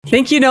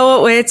Think you know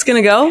what way it's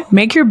going to go?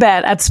 Make your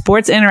bet at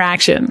Sports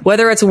Interaction.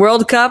 Whether it's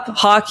World Cup,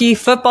 hockey,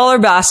 football, or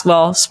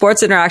basketball,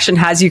 Sports Interaction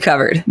has you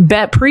covered.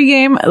 Bet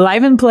pregame,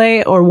 live and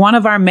play, or one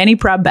of our many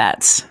prop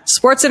bets.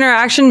 Sports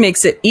Interaction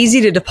makes it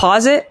easy to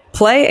deposit,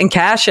 play, and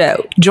cash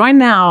out. Join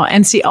now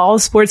and see all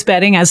sports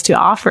betting has to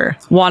offer.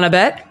 Wanna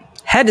bet?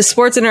 Head to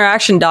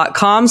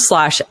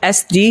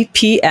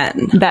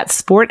sportsinteraction.com/SDPN.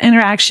 That's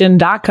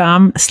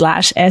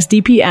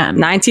sportinteraction.com/SDPN.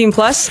 19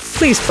 plus,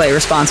 please play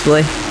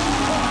responsibly.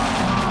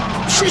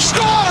 She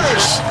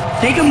scores!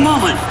 Take a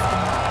moment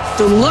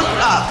to look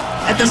up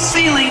at the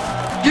ceiling.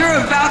 You're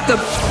about to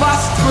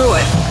bust through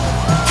it.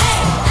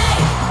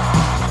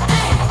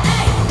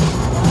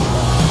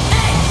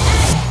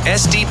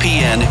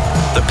 SDPN,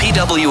 the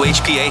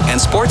PWHPA, and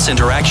Sports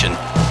Interaction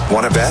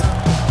Want to bet?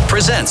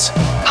 presents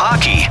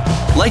hockey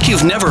like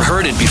you've never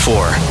heard it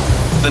before.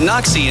 The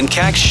Noxie and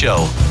Cax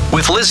Show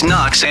with Liz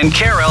Knox and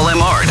Carol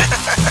Emard.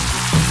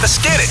 Let's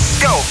get it.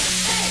 Go.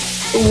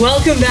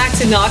 Welcome back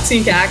to Noxie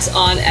and Cax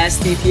on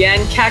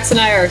SDPN. Cax and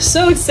I are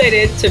so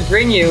excited to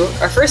bring you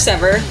our first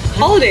ever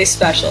holiday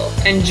special.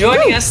 And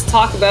joining us to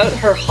talk about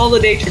her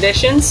holiday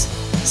traditions,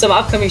 some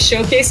upcoming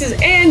showcases,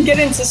 and get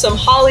into some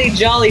holly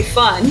jolly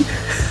fun,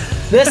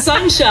 the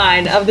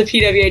sunshine of the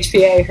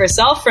PWHPA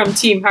herself from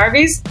Team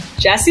Harvey's,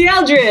 Jessie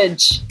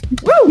Eldridge.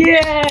 Woo!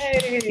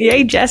 Yay!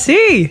 Yay,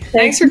 Jessie!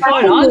 Thanks for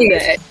coming on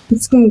today.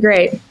 It's been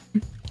great.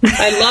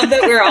 I love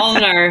that we're all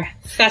in our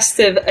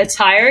festive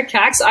attire.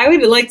 Cax, I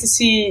would like to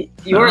see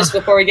yours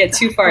before we get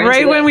too far into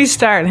Right when we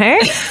start, hey?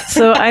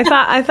 So I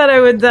thought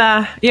I would,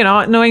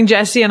 knowing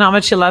Jessie and how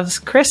much she loves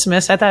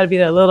Christmas, I thought it'd be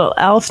a little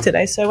elf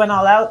today. So I went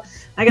all out.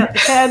 I got the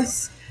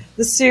heads,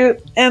 the suit,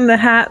 and the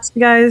hat,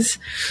 guys.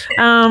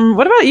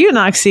 What about you,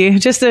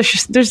 Noxie? There's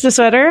the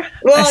sweater.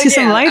 Well, I see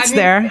some lights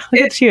there.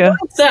 Look at you.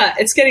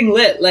 It's getting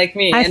lit like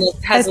me. I and it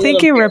has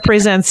think it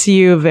represents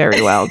you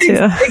very well,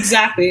 too.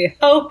 Exactly.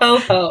 Ho, ho,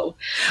 ho.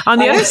 On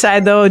the other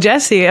side, though,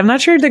 Jessie, I'm not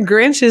sure the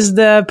Grinch is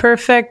the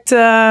perfect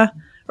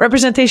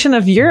representation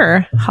of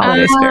your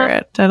holiday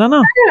spirit. I don't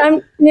know.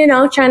 I'm,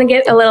 trying to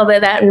get a little bit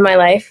of that in my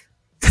life.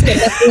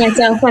 Get up for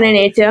myself when I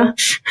need to.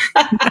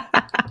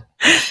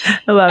 I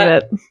love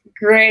it.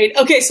 Great.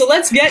 Okay, so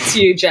let's get to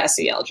you,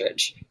 Jessie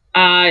Eldridge.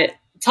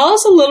 Tell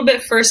us a little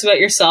bit first about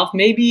yourself,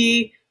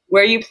 maybe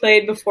where you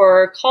played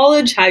before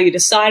college, how you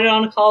decided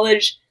on a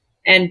college,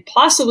 and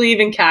possibly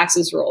even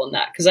Cax's role in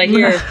that, because I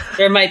hear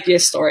there might be a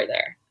story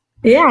there.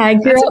 Yeah, I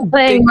grew up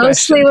playing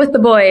mostly with the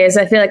boys.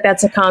 I feel like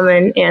that's a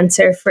common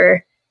answer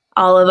for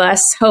all of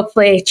us,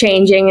 hopefully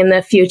changing in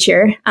the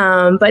future.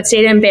 But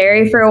stayed in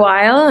Barrie for a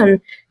while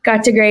and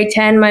got to grade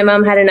 10. My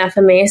mom had enough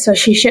of me, so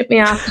she shipped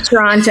me off to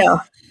Toronto.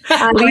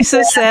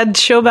 Lisa said,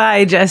 "Show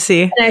bye,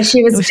 Jessie." And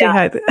she was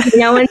done.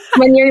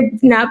 When you're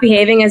not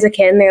behaving as a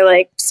kid, and they're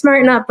like,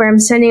 "Smarten up, or I'm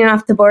sending you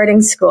off to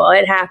boarding school."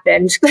 It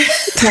happened. So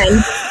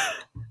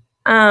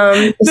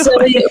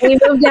we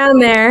moved down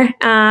there.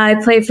 I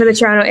played for the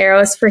Toronto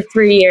Arrows for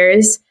 3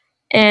 years,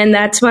 and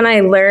that's when I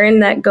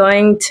learned that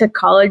going to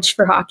college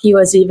for hockey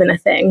was even a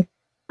thing.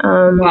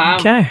 Wow.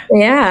 Okay.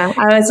 Yeah,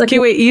 I was looking. Okay,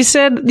 wait. You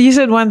said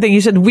one thing.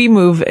 You said we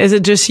move. Is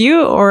it just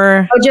you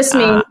or? Oh, just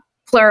me.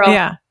 Plural.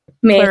 Yeah.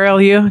 Me.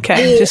 Plural you?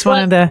 Okay. Just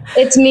wanted to.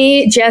 It's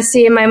me,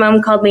 Jessie, and my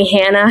mom called me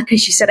Hannah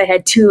because she said I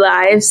had two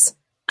lives.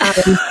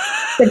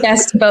 The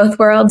best of both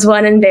worlds,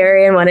 one in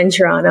Barrie and one in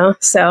Toronto.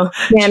 So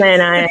Hannah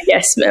and I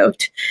guess,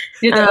 moved.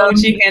 You're the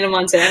OG Hannah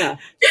Montana.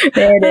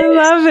 I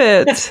love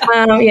it.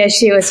 Yeah,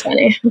 she was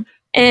funny.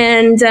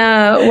 And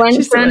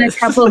went on a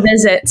couple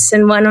visits,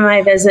 and one of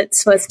my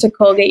visits was to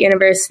Colgate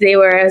University,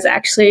 where I was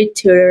actually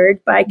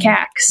tutored by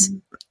Cax.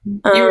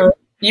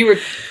 You were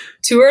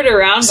toured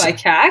around by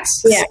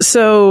Cax? Yeah.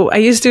 So I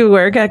used to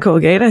work at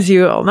Colgate, as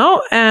you all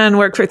know, and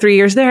worked for 3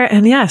 years there.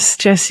 And yes,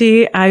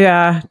 Jessie,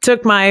 I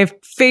took my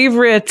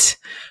favorite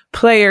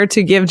player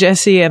to give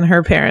Jessie and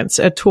her parents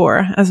a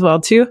tour as well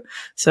too.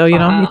 So, you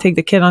take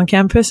the kid on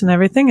campus and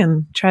everything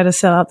and try to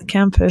sell out the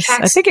campus.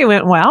 Cax, I think it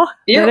went well.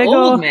 You're Did it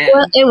old, go? man.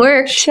 Well, it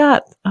worked.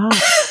 Shut up.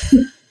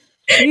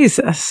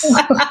 Jesus.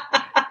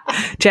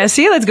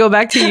 Jessie, let's go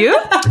back to you.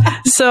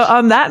 So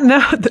on that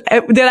note,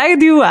 did I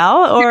do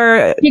well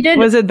or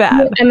was it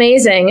bad?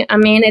 Amazing. I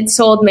mean, it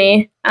sold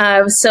me.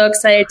 I was so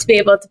excited to be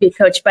able to be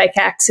coached by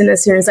Cax, and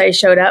as soon as I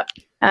showed up,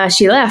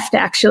 she left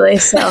actually.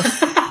 So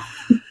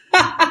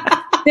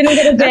didn't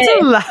get a day.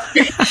 That's a lot.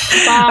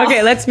 Wow.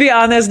 Okay, let's be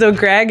honest though.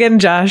 Greg and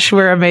Josh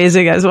were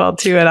amazing as well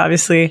too, and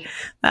obviously,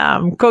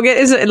 Colgate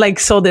is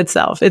sold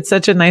itself. It's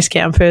such a nice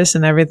campus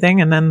and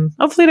everything. And then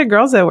hopefully the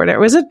girls that were there,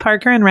 was it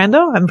Parker and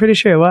Randall? I'm pretty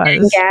sure it was.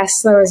 And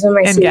Gas, that was in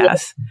my seat.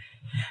 Gas.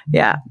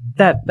 Yeah,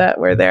 that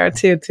were there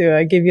too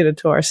to give you the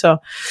tour. So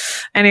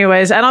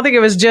anyways, I don't think it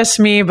was just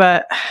me,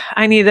 but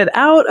I needed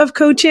out of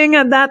coaching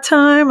at that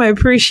time. I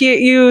appreciate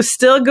you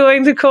still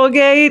going to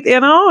Colgate,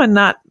 and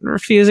not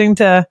refusing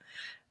to,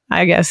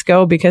 I guess,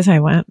 go because I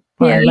went.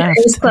 Yeah, I left.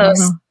 It was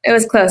close. It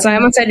was close. I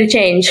almost had to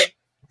change.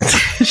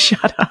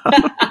 Shut up.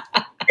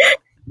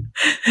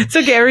 It's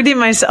okay. I redeemed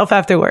myself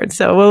afterwards.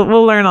 So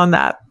we'll learn on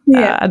that.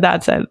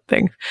 That side of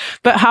things.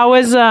 But how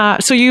was,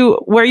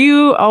 were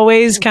you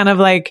always kind of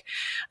like,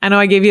 I know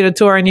I gave you the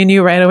tour and you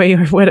knew right away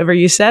or whatever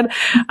you said.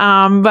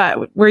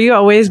 But were you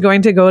always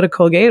going to go to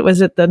Colgate?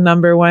 Was it the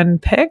number one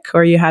pick,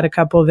 or you had a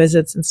couple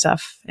visits and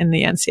stuff in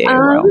the NCAA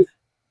world?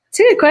 It's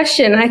a good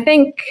question. I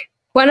think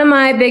one of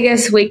my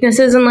biggest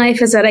weaknesses in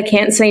life is that I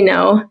can't say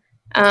no.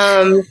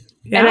 And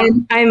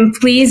I'm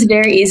pleased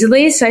very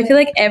easily. So I feel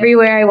like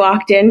everywhere I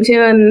walked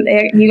into and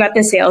you got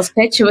the sales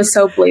pitch, it was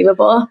so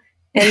believable.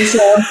 And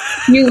so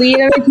you leave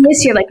every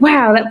place, you're like,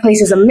 wow, that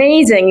place is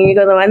amazing. And you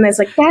go to the one that's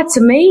like, that's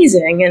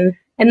amazing.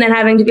 And then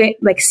having to be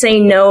like, say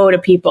no to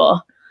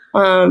people,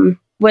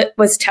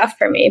 was tough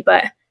for me.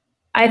 But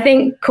I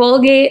think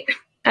Colgate,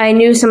 I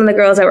knew some of the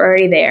girls that were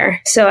already there.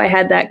 So I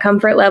had that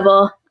comfort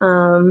level.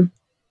 And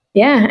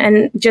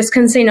just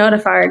couldn't say no to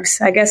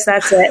Fargs. I guess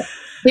that's it.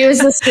 He was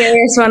the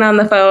scariest one on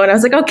the phone. I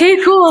was like, okay,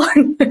 cool.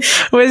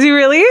 Was he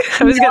really?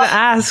 I was going to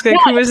ask,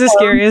 who was the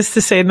scariest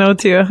to say no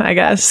to, I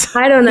guess?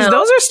 I don't know.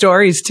 Those are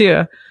stories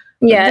too.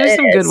 Yeah, there's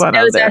some good ones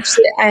out there.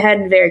 Actually, I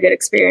had very good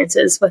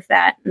experiences with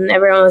that, and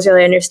everyone was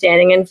really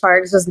understanding. And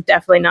Fargs was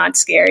definitely not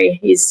scary.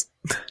 He's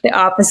the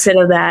opposite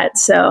of that.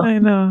 So I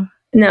know.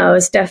 No, it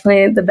was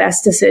definitely the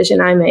best decision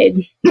I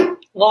made.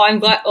 Well, I'm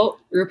glad. Oh,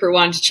 Rupert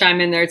wanted to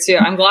chime in there too.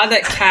 I'm glad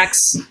that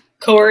CAX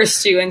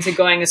coerced you into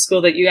going to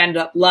school that you ended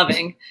up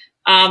loving.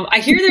 I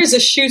hear there's a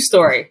shoe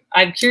story.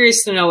 I'm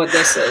curious to know what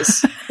this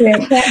is.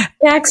 Yeah,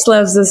 Max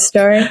loves this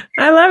story.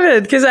 I love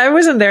it because I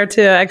wasn't there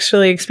to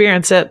actually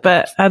experience it,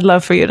 but I'd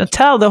love for you to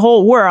tell the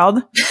whole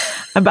world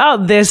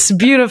about this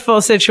beautiful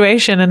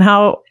situation and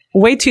how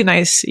way too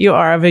nice you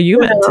are of a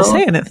human to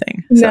say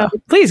anything. So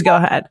please go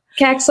ahead.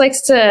 Cax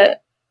likes to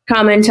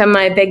comment on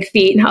my big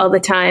feet all the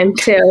time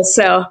too.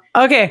 So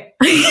okay,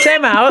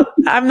 time out.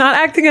 I'm not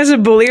acting as a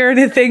bully or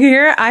anything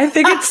here. I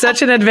think it's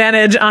such an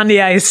advantage on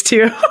the ice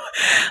too.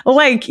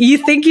 Like you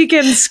think you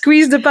can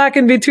squeeze the puck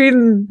in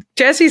between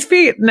Jessie's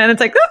feet, and then it's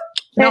like,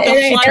 and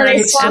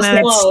then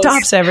it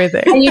stops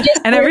everything.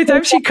 And every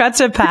time she cuts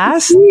a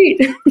pass,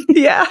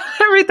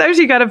 every time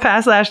she got a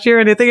pass last year,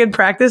 anything in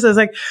practice, I was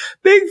like,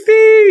 big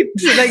feet,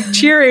 like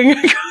cheering.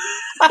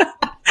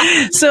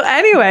 So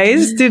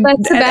anyways, it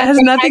has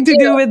nothing to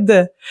do with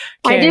the...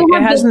 Okay, I do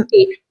have hasn't.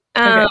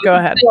 Okay, go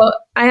ahead. So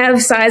I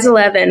have size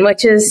 11,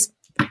 which is...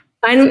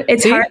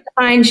 It's hard to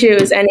find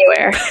shoes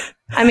anywhere.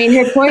 I mean,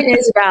 her point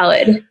is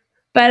valid.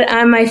 But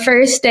on my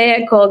first day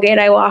at Colgate,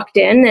 I walked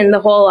in and the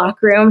whole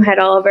locker room had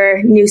all of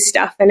our new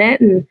stuff in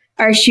it. And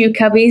our shoe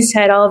cubbies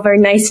had all of our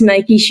nice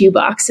Nike shoe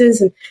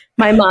boxes. And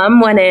my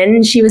mom went in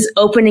and she was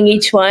opening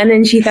each one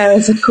and she thought it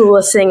was the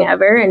coolest thing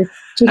ever. And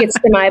she gets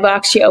to my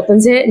box, she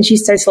opens it and she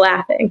starts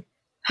laughing.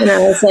 And I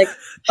was like,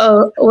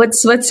 oh,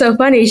 what's so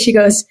funny? She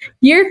goes,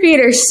 your feet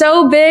are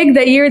so big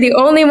that you're the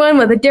only one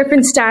with a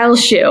different style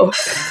shoe.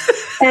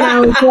 And I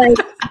was like,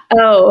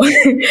 oh,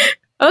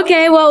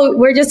 okay, well,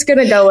 we're just going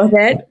to go with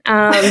it.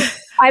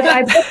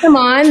 I put them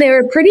on. They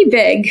were pretty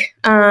big.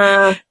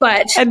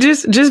 But and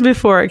just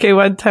before, okay,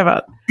 one time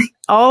out.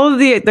 All of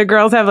the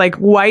girls have like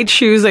white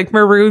shoes, like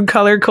maroon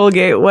color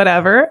Colgate,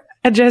 whatever.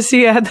 And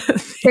Jessie had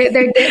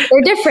they're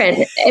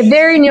different,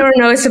 very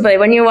noticeably.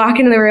 When you walk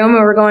into the room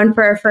and we're going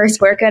for our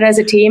first workout as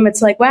a team,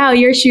 it's like, wow,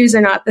 your shoes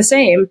are not the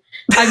same.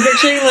 I'm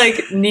picturing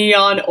like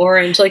neon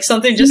orange, like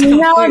something just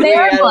completely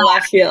out of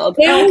left field.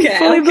 They were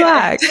fully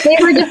black. They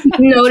were just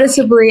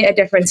noticeably a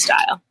different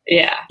style.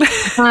 Yeah.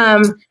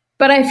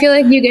 But I feel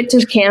like you get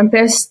to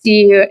campus,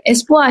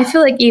 I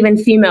feel like even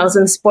females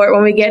in sport,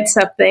 when we get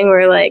something,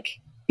 we're like,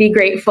 be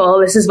grateful.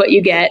 This is what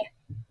you get.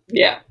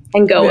 Yeah.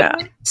 And go with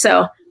it.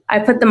 So I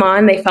put them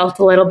on. They felt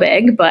a little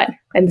big, but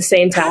at the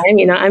same time,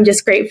 I'm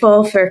just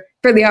grateful for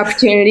the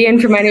opportunity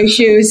and for my new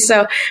shoes.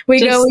 So we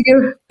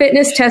do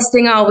fitness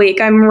testing all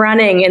week. I'm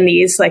running in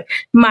these like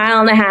 1.5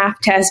 mile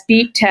tests,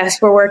 beep tests.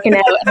 We're working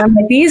out. And I'm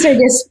like, these are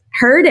just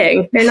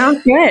hurting. They're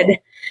not good.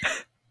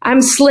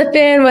 I'm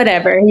slipping,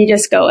 whatever. You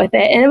just go with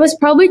it. And it was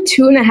probably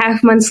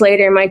 2.5 months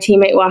later, my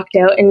teammate walked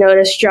out and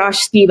noticed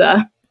Josh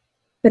Skiba,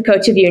 the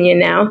coach of Union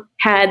now,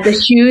 had the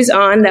shoes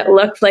on that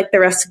looked like the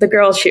rest of the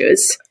girls'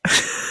 shoes.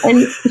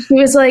 And she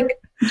was like,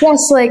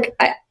 Jess, like,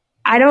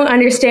 I don't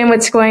understand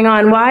what's going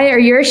on. Why are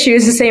your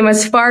shoes the same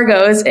as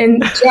Fargo's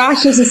and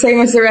Josh is the same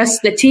as the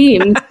rest of the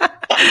team?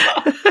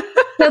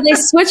 So they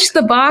switched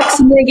the box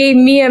and they gave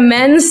me a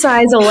men's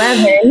size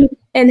 11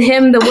 and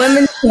him the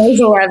women's size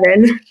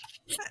 11.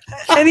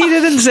 And he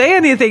didn't say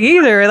anything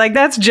either. Like,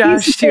 that's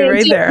Josh too,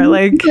 right there.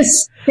 Like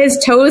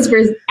his toes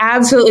were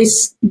absolutely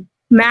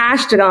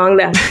smashed along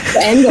the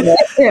end of it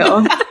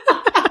too.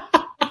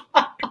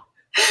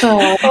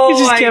 You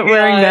just kept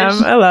wearing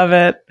them. I love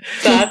it.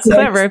 That's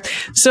clever.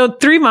 So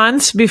 3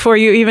 months before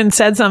you even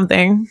said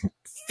something,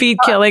 feet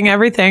killing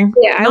everything.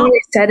 Yeah, I wouldn't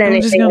have said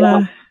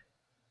anything.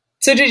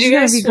 So did you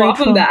guys swap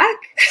them back?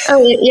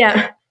 Oh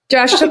yeah,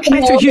 Josh took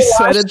them all. You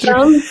sweated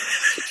through.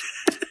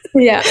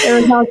 Yeah,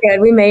 it was all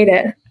good. We made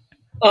it.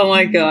 Oh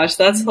my gosh,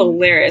 that's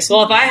hilarious.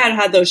 Well, if I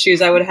had those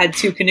shoes, I would have had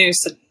 2 canoes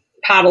to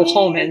paddle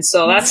home in.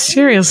 So that's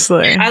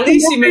seriously. At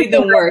least you made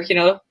them work.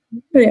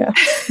 Yeah.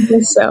 I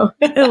guess so.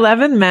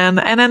 11 men.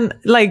 And then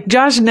like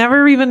Josh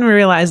never even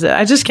realized it.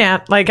 I just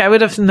can't, like, I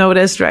would have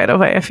noticed right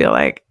away, I feel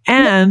like.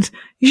 And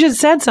you should have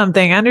said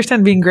something. I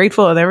understand being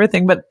grateful and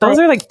everything, but those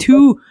are like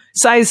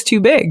size too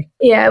big.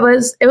 Yeah, it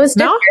was different.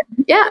 No?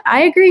 Yeah,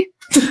 I agree.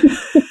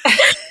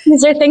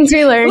 These are things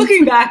we learned.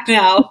 Looking back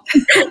now.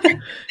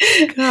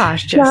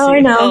 Gosh, Jessie. Now I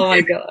know. Oh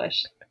my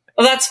gosh.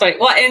 Well, that's fine.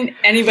 Well, and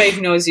anybody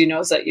who knows you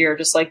knows that you're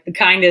just like the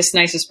kindest,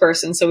 nicest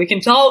person. So we can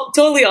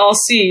totally all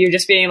see you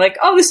just being like,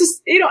 oh, this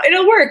is,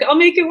 it'll work. I'll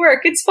make it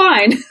work. It's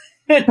fine.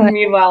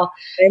 Meanwhile,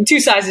 2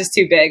 sizes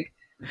too big.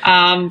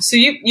 So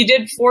you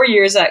did 4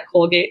 years at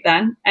Colgate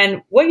then.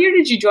 And what year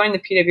did you join the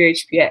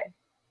PWHPA?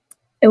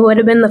 It would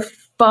have been the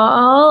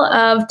fall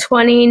of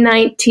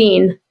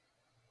 2019.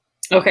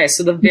 Okay,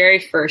 so the very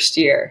first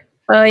year.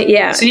 Oh,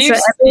 yeah. So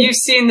you've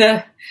seen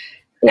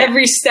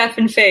every step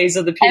and phase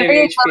of the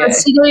PWHPA.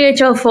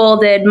 CWHL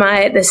folded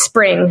the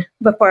spring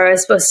before I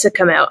was supposed to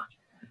come out.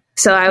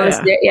 So I was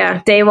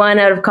day one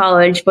out of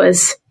college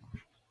was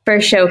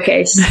first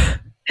showcase.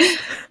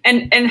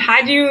 And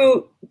had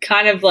you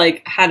kind of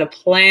like had a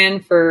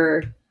plan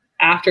for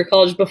after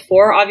college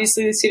before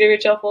obviously the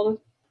CWHL folded?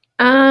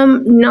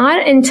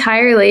 Not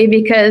entirely,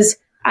 because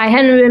I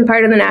hadn't been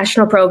part of the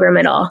national program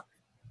at all.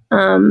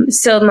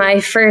 So my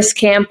first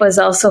camp was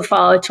also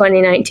fall of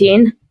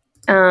 2019.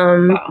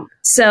 Wow.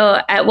 So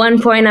at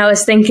one point I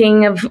was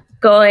thinking of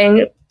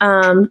going,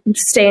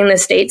 staying in the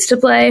States to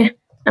play,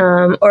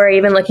 or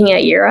even looking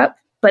at Europe.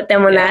 But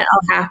then when that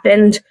all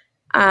happened,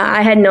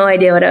 I had no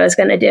idea what I was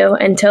going to do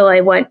until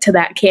I went to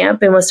that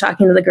camp and was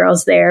talking to the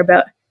girls there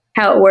about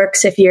how it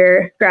works if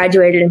you're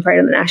graduated and part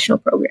of the national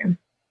program.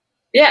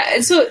 Yeah.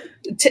 And so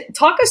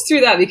talk us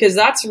through that, because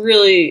that's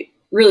really,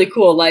 really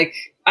cool. Like,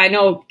 I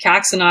know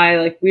Cax and I,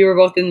 like, we were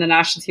both in the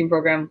national team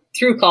program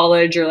through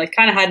college, or like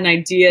kind of had an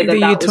idea that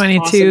was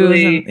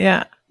possibly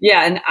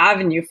an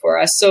avenue for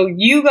us. So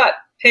you got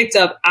picked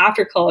up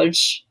after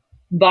college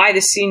by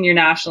the senior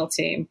national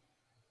team.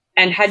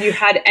 And had you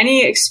had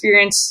any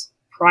experience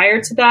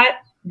prior to that,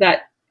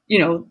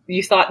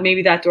 you thought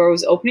maybe that door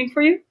was opening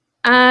for you?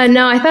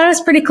 No, I thought it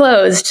was pretty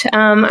closed.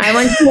 I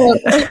went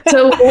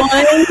to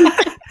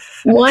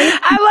one.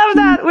 I love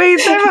that. Wait,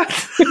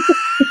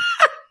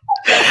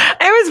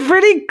 it was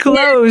pretty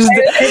closed.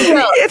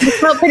 It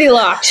felt pretty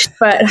locked,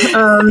 but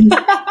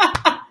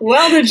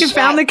well, you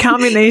found the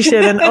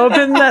combination and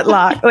opened that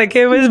lock. Like,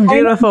 it was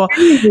beautiful.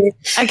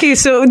 Okay,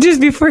 so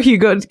just before you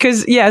go,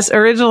 because yes,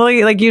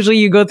 originally, like usually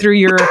you go through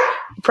your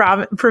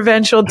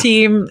provincial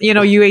team,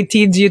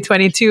 U18s,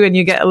 U22, and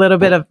you get a little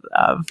bit of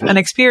an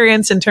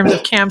experience in terms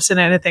of camps and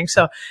anything.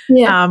 So,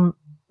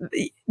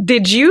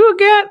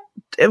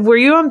 were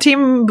you on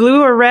team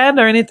blue or red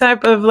or any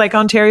type of like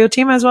Ontario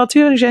team as well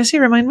too, Jessie?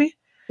 Remind me.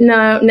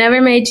 No,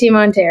 never made team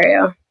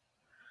Ontario.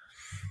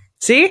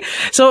 See?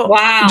 So,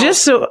 wow.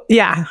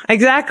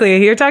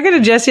 Exactly. You're talking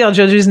to Jessie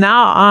Eldridge, who's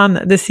now on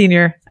the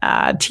senior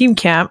team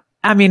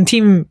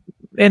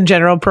in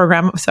general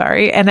program,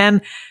 sorry. And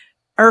then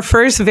our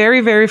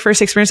very, very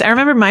first experience. I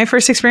remember my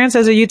first experience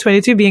as a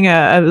U22 being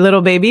a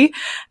little baby,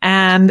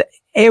 and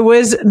it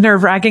was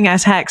nerve-wracking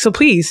as heck. So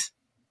please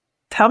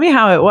tell me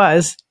how it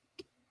was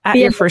at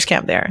your first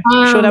camp there.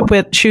 Showed up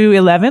with shoe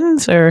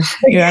 11s, or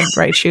you had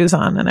right shoes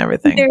on and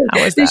everything?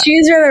 How was that? The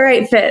shoes were the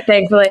right fit,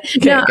 thankfully.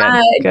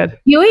 Okay, good.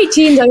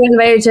 U18s, I got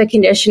invited to a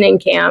conditioning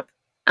camp.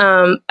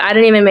 I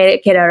didn't even make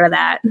a kid out of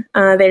that.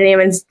 I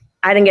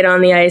didn't get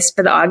on the ice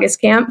for the August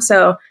camp.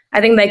 So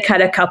I think they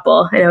cut a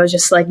couple, and it was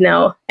just like,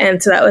 no.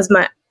 And so that was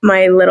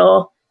my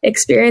little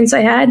experience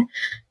I had.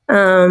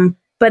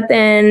 But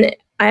then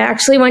I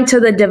actually went to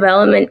the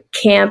development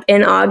camp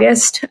in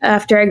August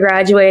after I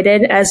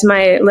graduated as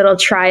my little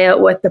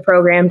tryout with the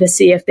program to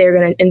see if they were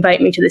going to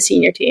invite me to the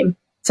senior team.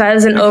 So I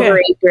was an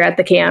overager at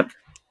the camp.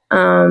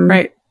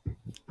 Right.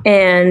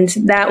 And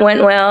that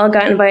went well.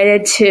 Got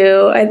invited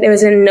it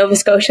was in Nova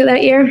Scotia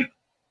that year.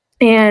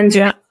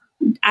 And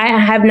I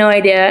have no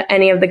idea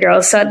any of the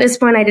girls. So at this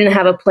point, I didn't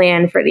have a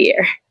plan for the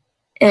year.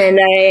 And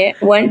I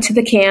went to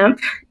the camp,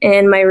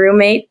 and my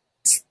roommates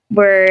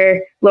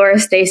were Laura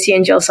Stacey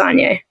and Jill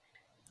Saunier.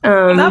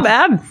 Not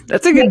bad.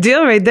 That's a good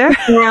deal right there.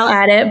 Now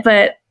at it,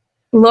 but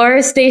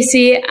Laura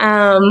Stacey,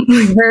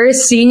 her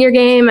senior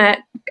game at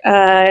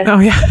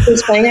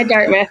was playing at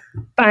Dartmouth,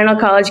 final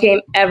college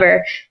game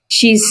ever.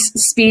 She's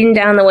speeding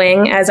down the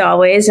wing as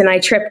always, and I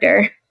tripped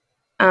her.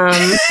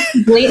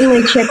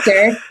 Blatantly tripped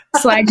her,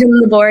 slides on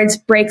the boards,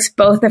 breaks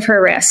both of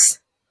her wrists.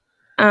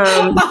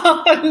 No.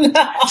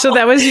 So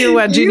that was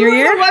your junior year?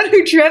 You were the one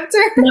who tripped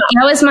her? No,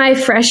 that was my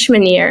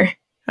freshman year.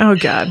 Oh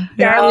God.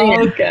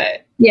 Oh,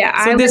 okay.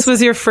 Yeah. So this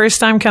was your first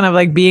time kind of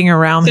like being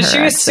around her. So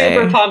she was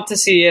super pumped to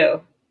see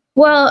you.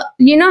 Well,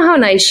 you know how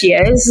nice she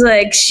is.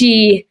 Like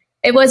it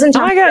wasn't.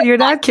 Oh my God, you're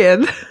that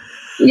kid.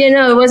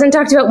 It wasn't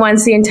talked about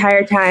once the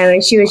entire time.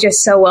 Like, she was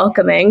just so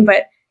welcoming.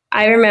 But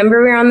I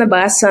remember we were on the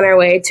bus on our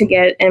way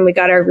and we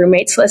got our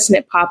roommates list, and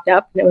it popped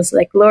up, and it was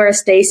like Laura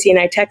Stacey, and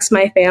I text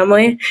my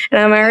family, and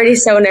I'm already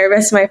so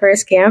nervous my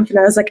first camp, and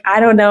I was like, I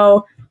don't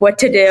know what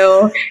to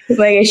do.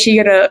 Like, is she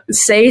gonna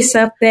say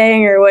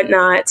something or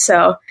whatnot?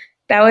 So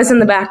that was in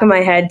the back of my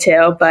head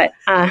too. But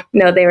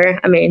no, they were,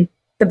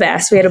 the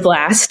best. We had a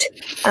blast.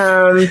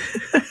 But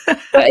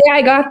yeah,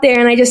 I got there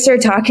and I just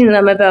started talking to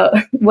them about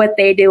what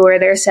they do, where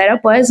their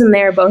setup was, and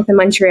they were both in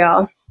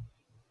Montreal.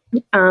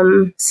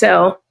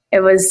 So it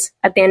was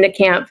at the end of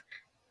camp.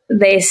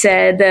 They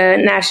said, the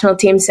national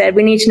team said,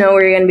 we need to know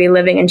where you're going to be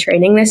living and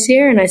training this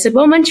year. And I said,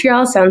 well,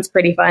 Montreal sounds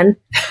pretty fun.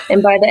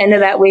 And by the end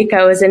of that week,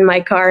 I was in my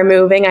car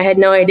moving. I had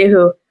no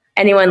idea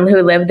anyone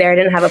who lived there.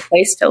 Didn't have a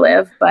place to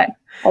live, but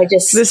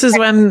this is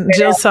when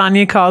Jill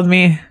Sonia called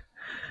me.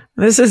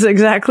 This is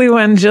exactly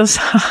when Jill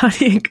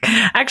Sonia,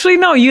 actually,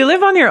 no, you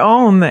live on your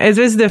own. It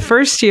was the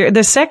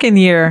second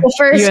year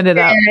you ended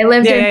up. I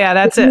lived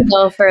in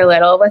for a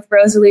little with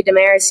Rosalie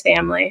Demers'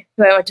 family,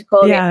 who I went to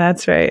Colgate. Yeah,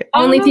 that's right.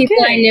 Only people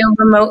I knew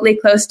remotely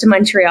close to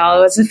Montreal.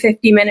 It was a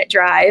 50-minute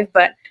drive,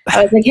 but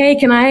I was like, hey,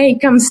 can I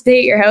come stay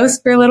at your house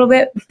for a little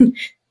bit?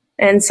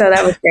 And so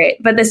that was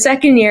great. But the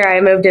second year I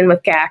moved in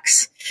with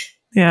Cax.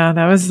 Yeah,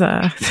 that was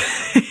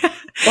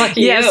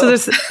lucky you.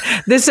 So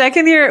the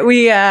second year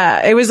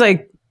it was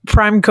like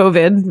prime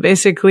COVID,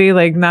 basically,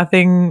 like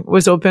nothing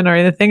was open or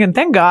anything. And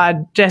thank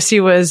God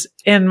Jessie was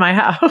in my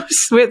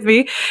house with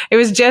me. It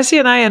was Jessie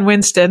and I and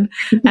Winston.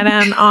 And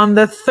then on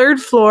the third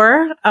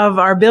floor of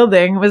our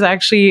building was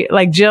actually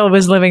like Jill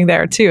was living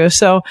there too.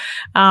 So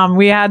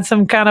we had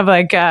some kind of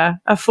like a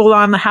full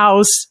on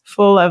house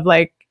full of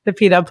like the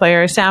PW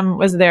players. Sam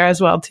was there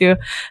as well too.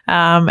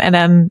 And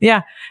then,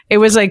 it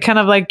was like kind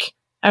of like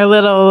a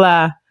little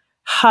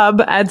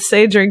hub, I'd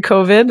say, during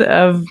COVID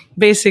of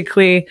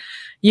basically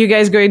you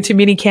guys going to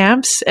mini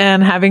camps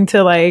and having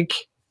to like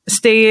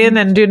stay in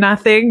and do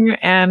nothing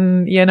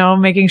and,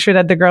 making sure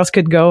that the girls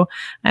could go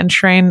and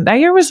train. That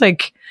year was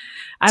like,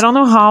 I don't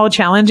know how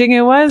challenging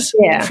it was.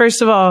 Yeah.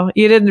 First of all,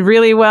 you did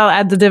really well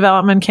at the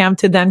development camp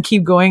to then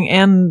keep going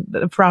in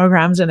the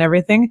programs and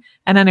everything.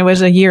 And then it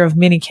was a year of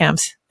mini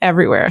camps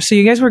everywhere. So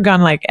you guys were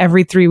gone like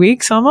every 3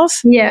 weeks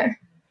almost. Yeah.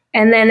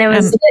 And then it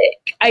was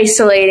like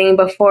isolating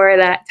before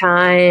that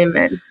time.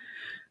 And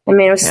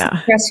it was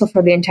stressful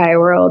for the entire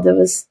world. It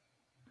was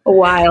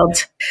wild.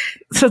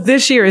 So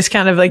this year is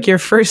kind of like your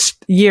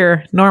first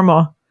year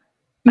normal,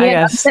 I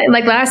guess.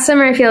 Like last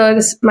summer, I feel it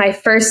was my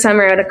first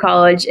summer out of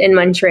college in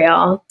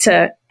Montreal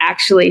to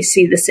actually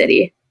see the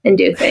city and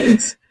do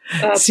things.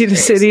 See the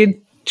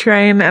city,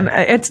 train, and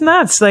it's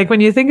nuts. Like when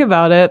you think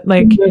about it,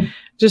 like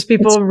just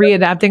people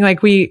readapting,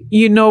 like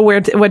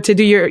what to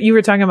do. You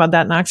were talking about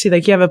that, Noxie,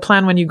 like you have a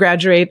plan when you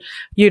graduate,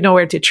 you know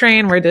where to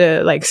train, where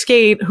to like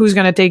skate, who's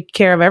going to take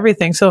care of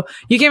everything. So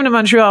you came to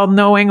Montreal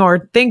knowing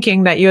or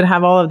thinking that you would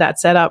have all of that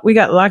set up. We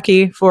got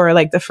lucky for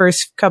like the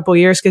first couple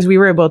years because we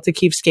were able to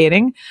keep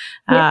skating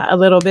a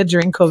little bit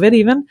during COVID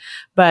even.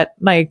 But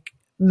like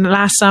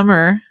last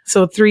summer,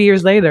 so 3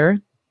 years later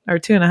or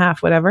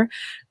 2.5, whatever,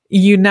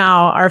 you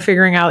now are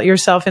figuring out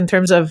yourself in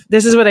terms of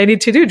this is what I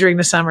need to do during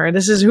the summer.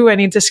 This is who I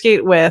need to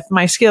skate with,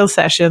 my skill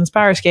sessions,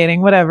 power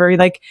skating, whatever.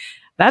 Like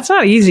that's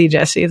not easy,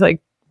 Jessie. It's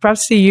like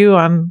props to you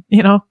on,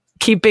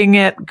 keeping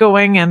it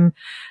going and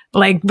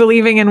like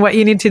believing in what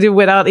you need to do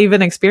without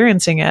even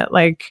experiencing it.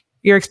 Like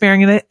you're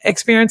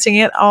experiencing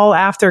it all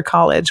after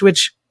college,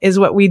 which is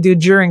what we do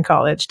during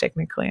college,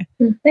 technically.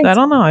 So I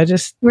don't know. I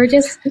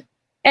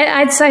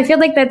feel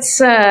like that's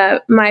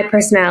my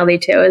personality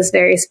too, is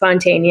very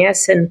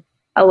spontaneous and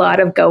a lot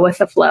of go with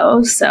the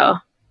flow. So,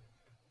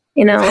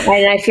 and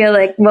I feel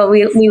like,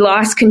 we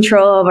lost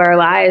control of our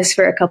lives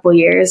for a couple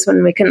years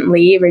when we couldn't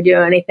leave or do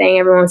anything.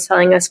 Everyone was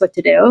telling us what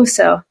to do.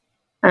 So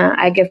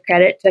I give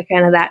credit to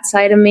kind of that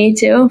side of me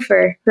too,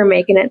 for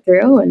making it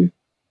through, and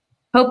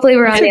hopefully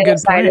we're on the other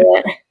side of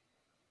it.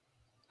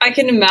 I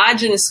can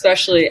imagine,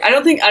 especially, I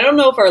don't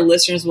know if our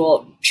listeners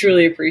will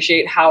truly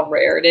appreciate how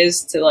rare it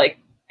is to like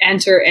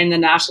enter in the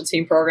national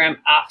team program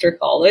after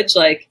college.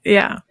 Like,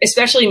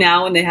 especially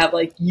now when they have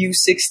like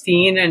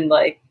U16 and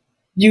like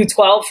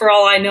U12 for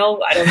all I know.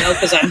 I don't know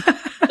because I'm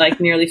like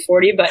nearly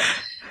 40, but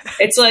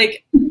it's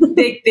like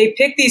they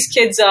pick these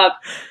kids up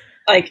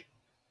like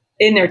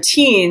in their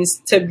teens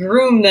to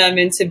groom them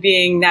into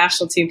being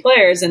national team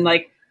players. And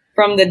like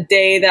from the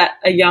day that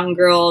a young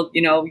girl,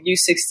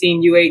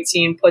 U16,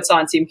 U18 puts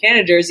on Team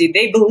Canada jersey,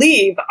 they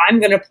believe I'm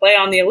going to play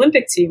on the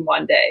Olympic team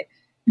one day.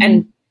 Mm-hmm.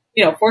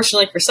 And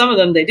fortunately for some of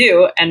them, they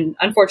do. And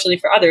unfortunately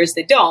for others,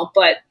 they don't.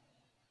 But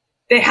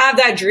they have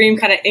that dream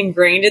kind of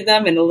ingrained in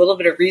them and a little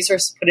bit of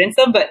resources put into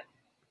them. But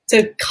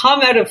to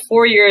come out of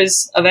 4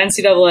 years of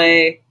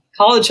NCAA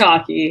college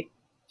hockey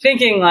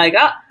thinking like,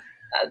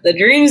 the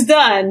dream's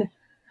done.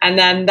 And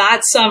then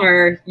that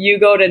summer, you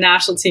go to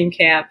national team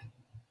camp.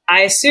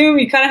 I assume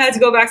you kind of had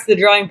to go back to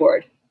the drawing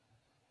board.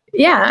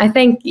 Yeah, I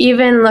think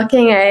even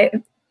looking at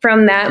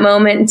from that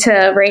moment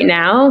to right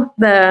now,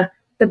 the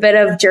bit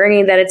of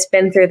journey that it's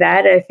been through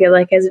that, I feel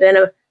like has been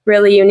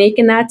really unique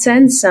in that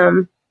sense.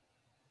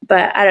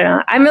 But I don't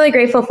know. I'm really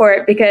grateful for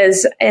it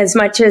because as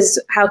much as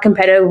how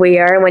competitive we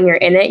are, when you're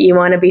in it, you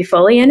want to be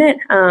fully in it.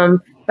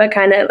 But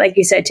kind of like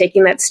you said,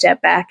 taking that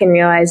step back and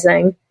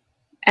realizing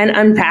and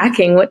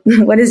unpacking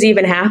what has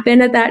even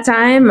happened at that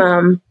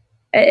time.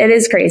 It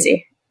is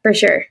crazy for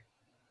sure.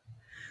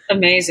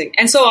 Amazing.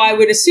 And so I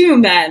would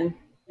assume then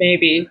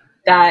maybe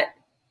that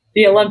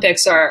the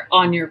Olympics are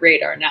on your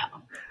radar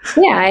now?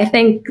 Yeah, I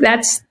think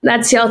that's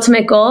the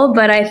ultimate goal,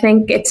 but I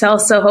think it's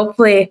also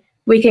hopefully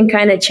we can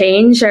kind of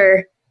change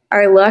our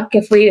look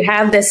if we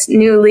have this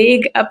new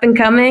league up and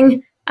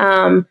coming.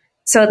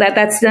 So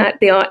that's not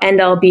the end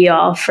all be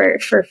all for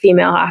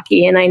female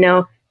hockey. And I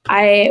know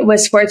I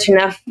was fortunate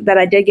enough that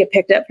I did get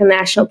picked up from the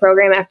national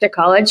program after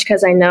college,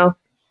 because I know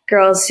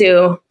girls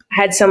who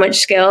had so much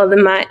skill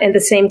at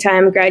the same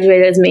time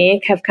graduated as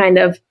me have kind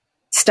of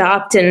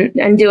stopped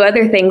and do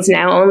other things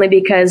now, only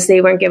because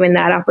they weren't given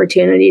that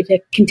opportunity to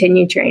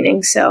continue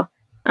training. So,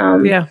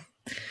 and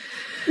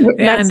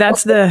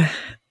that's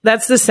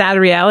the sad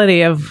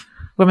reality of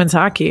women's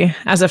hockey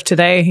as of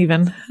today,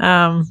 even.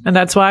 And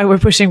that's why we're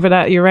pushing for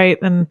that. You're right.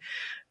 And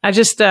I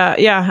just, another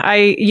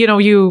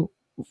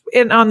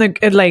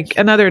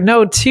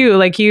note too,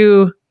 like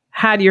you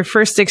had your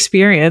first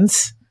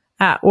experience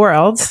at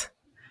Worlds,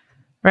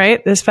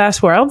 right? This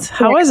past Worlds.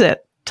 How was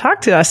it?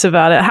 Talk to us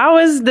about it. How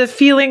was the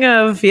feeling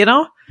of,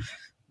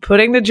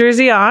 putting the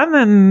jersey on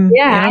and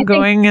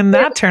going in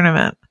that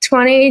tournament?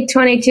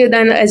 2022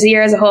 then as a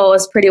year as a whole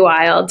was pretty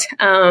wild.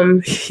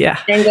 And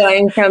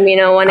going from,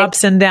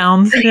 ups and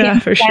downs. Yeah,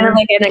 for sure. Kind of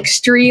like an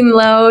extreme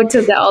low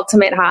to the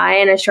ultimate high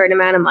in a short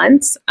amount of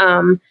months.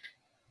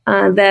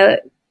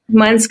 The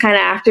months kind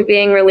of after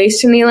being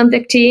released from the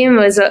Olympic team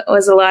was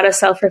a lot of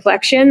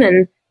self-reflection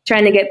and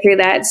trying to get through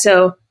that.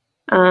 So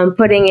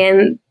putting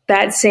in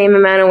that same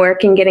amount of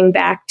work and getting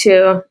back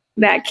to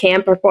that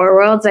camp or for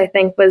Worlds, I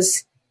think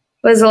was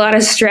a lot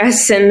of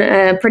stress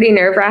and pretty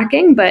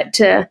nerve-wracking. But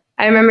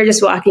I remember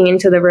just walking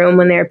into the room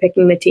when they were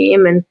picking the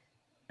team and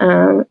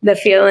the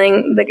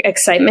feeling, the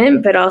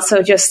excitement, but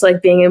also just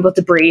like being able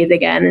to breathe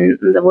again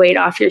and the weight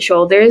off your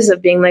shoulders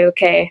of being like,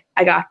 okay,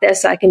 I got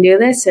this, I can do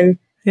this. And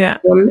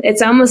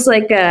it's almost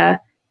like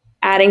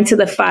adding to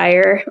the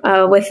fire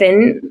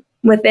within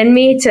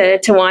me to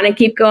want to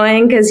keep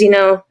going. Cause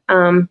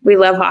we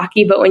love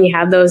hockey, but when you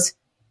have those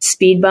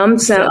speed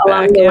bumps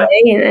along the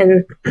way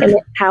and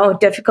how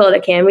difficult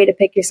it can be to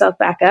pick yourself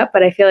back up.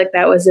 But I feel like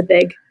that was a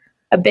big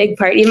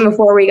part, even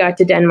before we got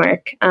to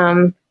Denmark.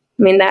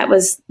 That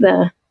was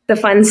the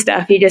fun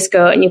stuff. You just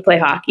go and you play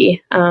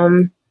hockey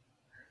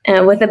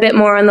with a bit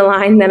more on the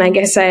line than I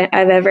guess I've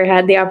ever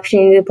had the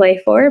opportunity to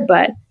play for.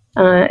 But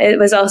it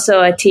was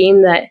also a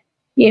team that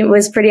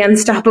was pretty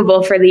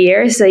unstoppable for the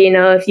year. So,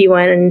 if you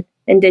went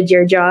and did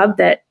your job,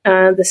 that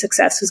the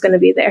success was going to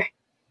be there.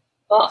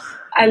 Well,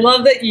 I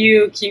love that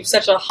you keep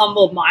such a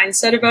humble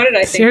mindset about it.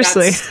 I think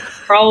that's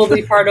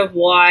probably part of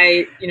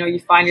why, you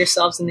find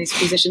yourselves in these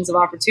positions of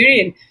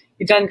opportunity, and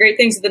you've done great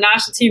things with the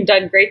national team,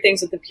 done great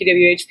things with the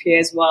PWHPA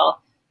as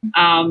well.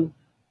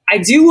 I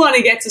do want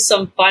to get to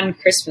some fun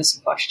Christmas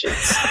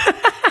questions.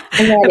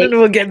 And then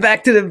we'll get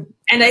back to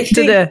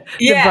the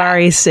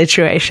Bari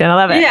situation. I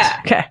love it.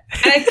 Yeah. Okay.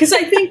 Because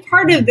I think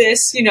part of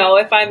this,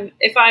 if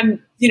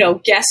I'm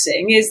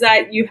guessing, is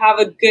that you have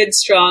a good,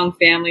 strong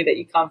family that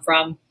you come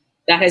from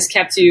that has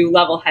kept you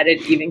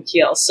level-headed, even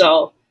keel.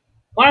 So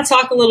I want to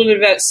talk a little bit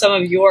about some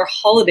of your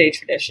holiday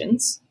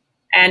traditions.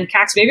 And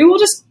Cax, maybe we'll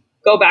just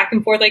go back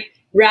and forth, like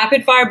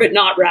rapid fire, but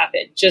not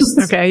rapid. Just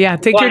okay, yeah.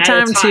 Take your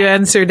time to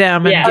answer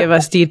them and give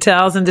us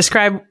details and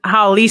describe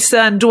how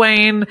Lisa and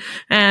Dwayne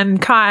and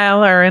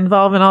Kyle are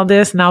involved in all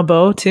this. Now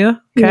Bo too.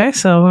 Okay,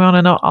 so we want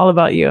to know all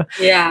about you.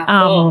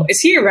 Yeah. Is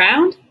he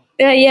around?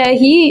 Yeah,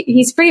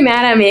 he's pretty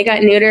mad at me. I got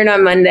neutered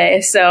on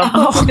Monday, so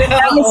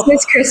that was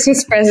his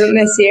Christmas present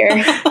this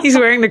year. He's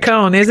wearing the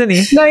cone, isn't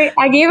he? No,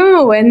 I gave him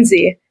a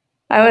onesie.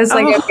 I was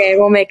like, okay,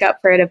 we'll make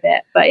up for it a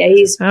bit. But yeah,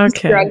 he's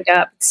drugged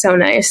up. It's so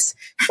nice.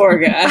 Poor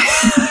guy.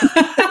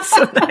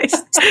 So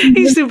nice.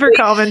 He's super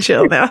calm and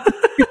chill now.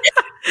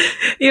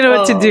 You know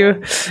what to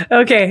do.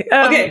 Okay.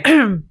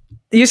 Okay.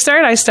 You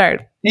start, I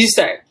start. You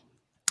start.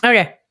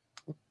 Okay.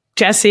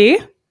 Jessie,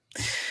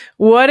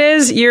 what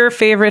is your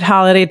favorite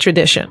holiday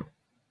tradition?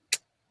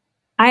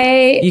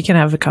 You can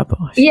have a couple.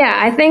 Yeah,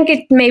 I think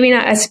it's maybe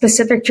not a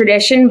specific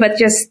tradition, but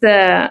just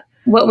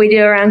what we do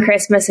around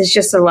Christmas is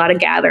just a lot of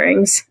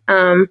gatherings.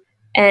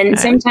 And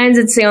sometimes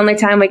it's the only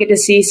time we get to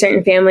see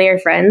certain family or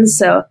friends.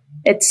 So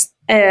it's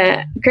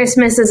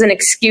Christmas is an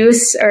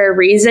excuse or a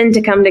reason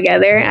to come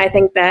together. I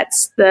think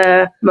that's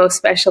the most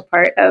special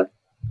part of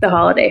the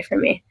holiday for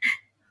me.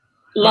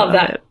 Love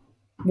that.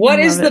 What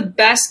is the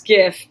best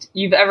gift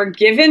you've ever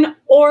given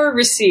or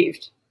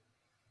received?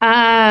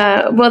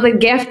 Well, the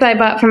gift I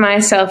bought for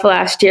myself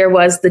last year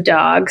was the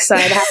dog. So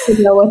I'd have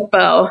to go with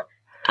Bo.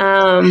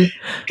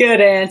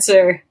 Good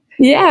answer.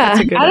 Yeah,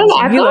 I don't know.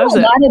 I've got a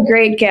lot of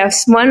great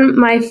gifts.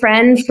 My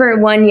friend for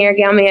 1 year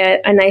got me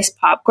a nice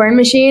popcorn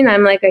machine.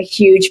 I'm like a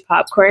huge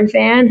popcorn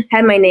fan.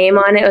 Had my name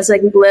on it. It was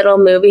like little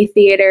movie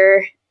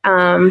theater.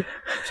 It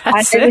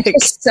was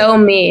just so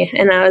me.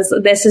 And I was,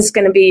 this is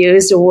going to be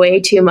used way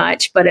too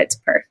much, but it's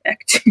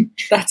perfect.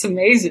 That's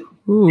amazing.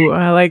 Ooh,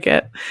 I like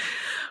it.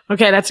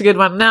 Okay, that's a good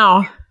one.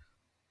 Now,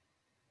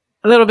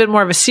 a little bit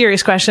more of a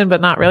serious question, but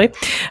not really.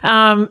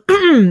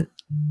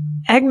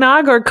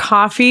 Eggnog or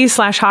coffee /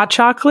 hot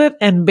chocolate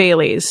and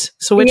Baileys.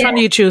 So which one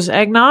do you choose?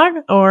 Eggnog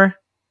or?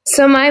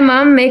 So my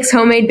mom makes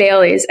homemade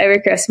Baileys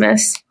every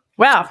Christmas.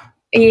 Wow.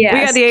 Yes. We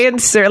got the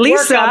answer.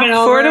 Lisa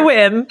for the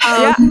win.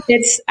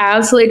 It's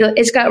absolutely,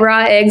 it's got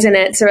raw eggs in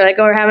it. So we're like,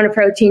 oh, we're having a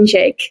protein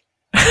shake.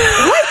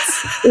 What?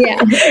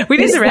 Yeah. We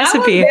need the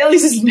recipe. What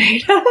Bailey's is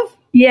made of?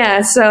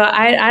 Yeah. So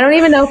I don't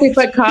even know if we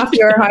put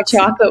coffee or hot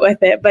chocolate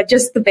with it, but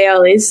just the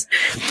Baileys.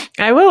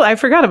 I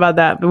forgot about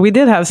that, but we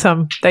did have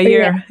some that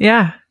year.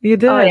 Yeah, you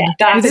did. Oh,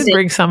 yeah. You did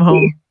bring some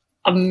home.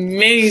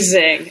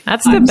 Amazing.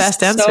 That's the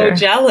best answer. So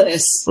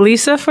jealous.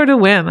 Lisa for the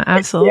win.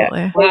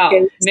 Absolutely. Yeah.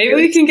 Wow. Maybe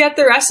we can get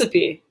the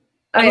recipe.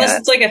 Unless yeah.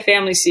 it's like a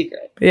family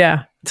secret.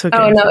 Yeah. It's okay.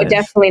 Oh, no,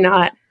 definitely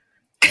not.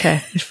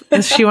 Okay.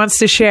 If she wants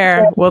to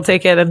share, we'll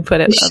take it and put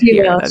it up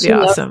here. That'd be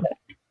awesome.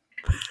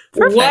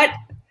 Perfect. What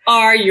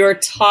are your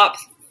top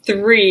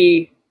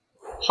 3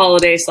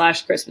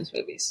 holiday/Christmas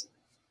movies?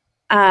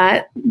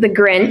 The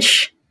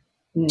Grinch,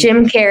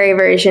 Jim Carrey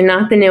version,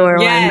 not the newer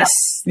one.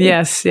 Yes.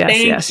 Yes.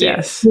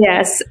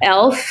 Yes.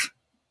 Elf.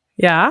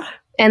 Yeah.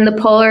 And the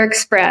Polar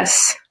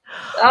Express.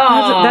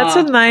 Oh, That's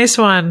a nice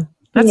one.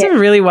 That's a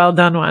really well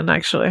done one,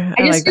 actually. I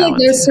just feel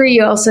like those 3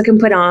 you also can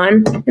put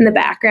on in the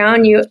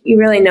background. You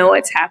really know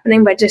what's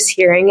happening by just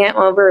hearing it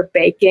while we're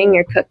baking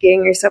or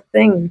cooking or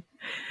something,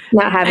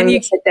 not having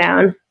to sit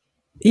down.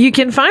 You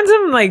can find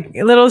some like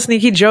little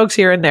sneaky jokes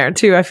here and there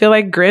too. I feel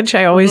like Grinch,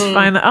 I always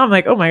find I'm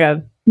like, oh my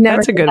God,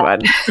 that's a good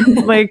one.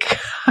 Like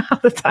all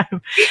the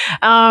time.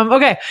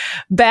 Okay.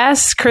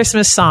 Best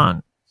Christmas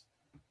song.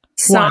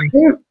 One.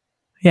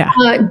 Yeah.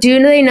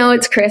 Do They Know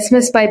It's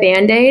Christmas by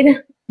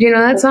Band-Aid? Do you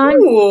know that song?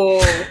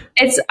 Ooh.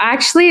 It's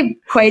actually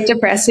quite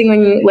depressing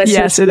when you listen.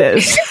 Yes, it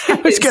is.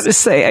 I was going to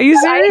say, are you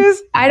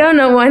serious? I don't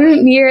know.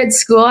 One year at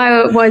school,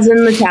 I was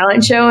in the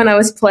talent show and I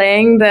was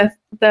playing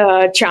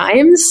the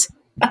chimes.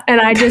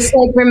 And I just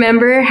like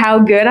remember how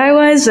good I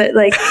was at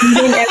like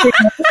every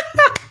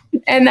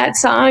and that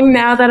song,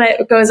 now that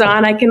it goes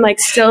on, I can like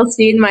still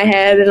see it in my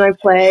head and I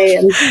play.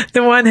 And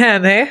the one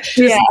hand, eh?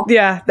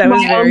 Yeah, that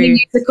was my only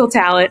musical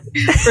talent.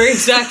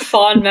 Brings back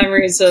fond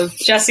memories of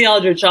Jessie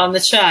Eldridge on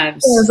the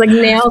chimes. I was like,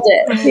 nailed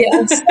it.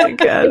 Yes. Oh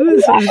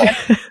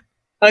God.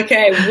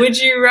 Okay, would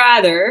you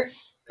rather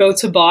go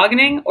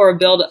tobogganing or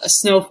build a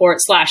snow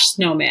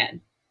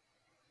fort/snowman?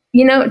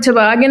 You know,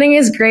 tobogganing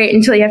is great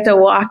until you have to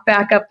walk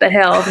back up the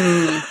hill.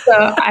 So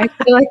I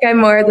feel like I'm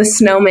more the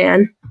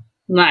snowman.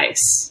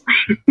 Nice.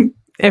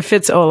 It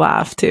fits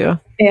Olaf too.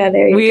 Yeah,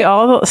 there you go. We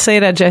all say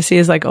that Jessie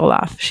is like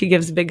Olaf. She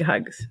gives big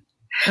hugs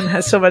and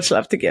has so much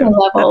love to give. That's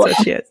what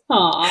she is.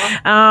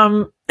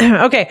 Aww.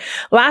 Okay,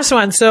 last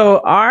one. So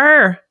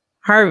our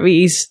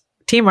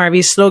Team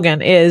Harvey's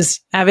slogan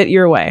is "Have it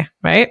your way,"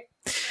 right?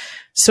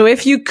 So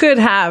if you could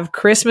have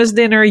Christmas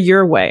dinner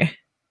your way,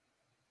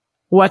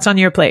 what's on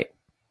your plate?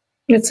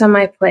 It's on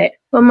my plate.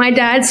 Well, my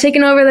dad's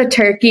taken over the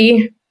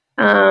turkey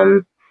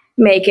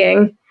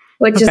making,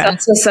 which is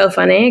also so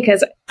funny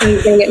because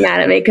he's going to get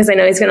mad at me because I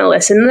know he's going to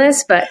listen to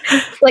this. But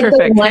like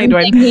the one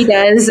thing he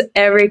does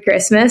every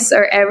Christmas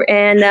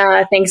and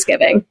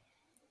Thanksgiving.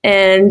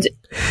 And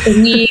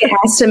he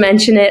has to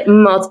mention it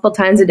multiple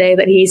times a day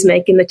that he's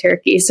making the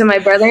turkey. So my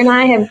brother and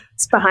I have,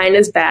 it's behind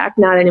his back,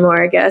 not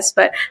anymore, I guess,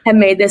 but have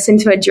made this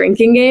into a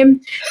drinking game.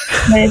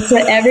 And so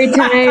every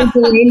time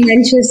Dwayne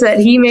mentions that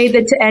he made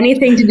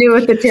anything to do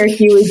with the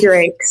turkey, we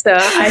drink. So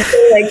I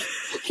feel like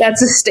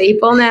that's a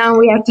staple now.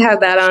 We have to have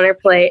that on our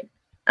plate.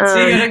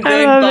 So you got a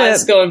good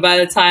buzz going by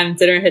the time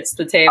dinner hits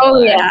the table.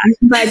 Oh, yeah.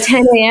 By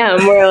 10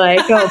 a.m., we're like,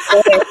 oh,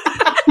 boy.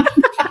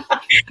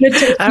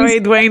 All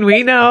right, Dwayne,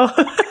 we know.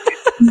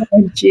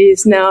 Oh,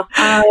 geez, no.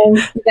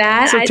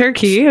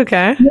 Turkey,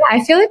 okay. Yeah,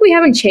 I feel like we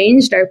haven't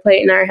changed our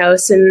plate in our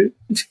house in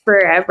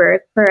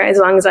forever, for as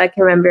long as I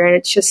can remember, and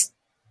it's just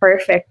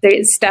perfect.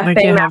 There's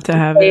stuffing, mashed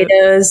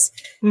potatoes,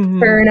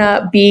 burn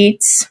up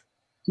beets.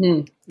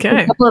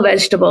 Okay. A couple of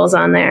vegetables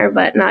on there,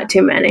 but not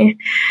too many.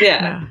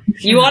 Yeah.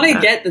 You want to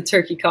get the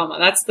turkey coma.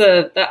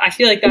 I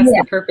feel like that's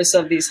the purpose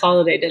of these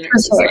holiday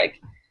dinners. Sure. Is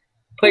like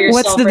put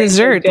yourself What's the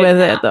dessert with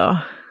it though?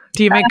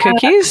 Do you make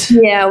cookies?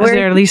 Yeah. Is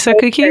there Lisa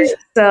cookies?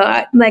 So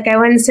I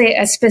wouldn't say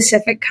a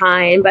specific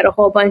kind, but a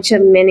whole bunch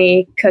of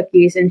mini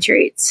cookies and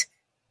treats.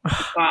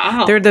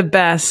 Wow. They're the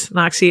best.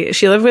 Noxie,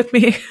 she lived with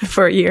me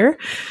for a year.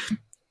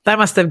 I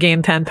must have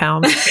gained 10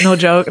 pounds. No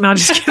joke. No,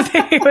 just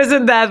kidding. It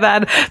wasn't that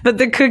bad. But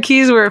the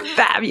cookies were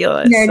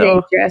fabulous. They're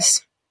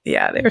dangerous.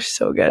 Yeah, they're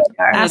so good.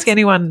 Ask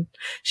anyone.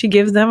 She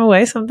gives them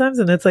away sometimes.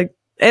 And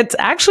it's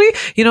actually,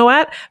 you know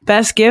what?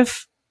 Best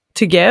gift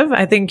to give.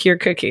 I think your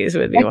cookies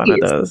would be one of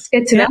those.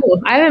 Good to know.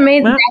 I haven't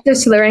made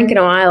this to the rink in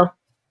a while.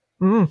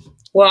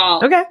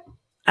 Wow. Okay.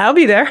 I'll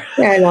be there.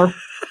 Yeah, I know.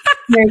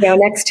 There you go.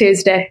 Next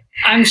Tuesday.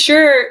 I'm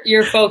sure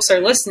your folks are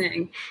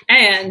listening.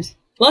 And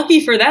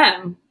lucky for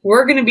them,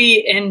 we're going to be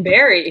in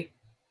Barrie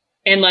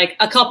in like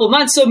a couple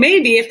months. So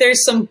maybe if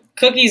there's some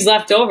cookies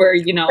left over,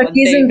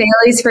 Cookies and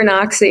Baileys for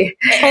Noxie.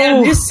 And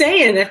I'm just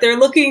saying, if they're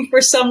looking for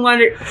someone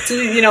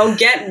to,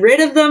 get rid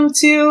of them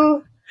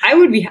too, I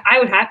would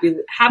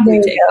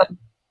happily take them.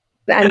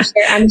 I'm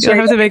sure.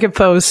 You'll have to make a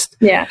post.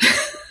 Yeah.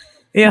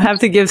 You'll have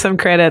to give some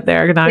credit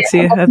there,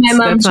 Noxie. Yeah, my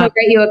mom, she'll write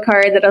you a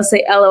card that'll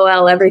say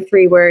LOL every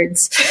 3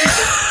 words.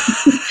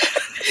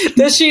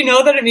 Does she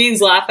know that it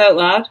means laugh out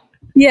loud?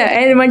 Yeah,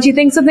 and when she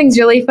thinks something's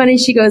really funny,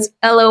 she goes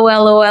LOL,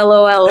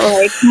 LOL,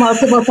 like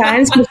multiple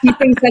times because she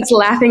thinks that's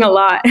laughing a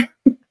lot.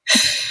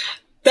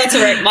 That's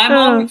all right. My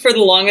mom, for the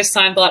longest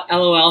time, thought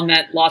LOL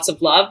meant lots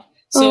of love.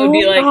 So it would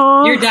be like,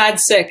 your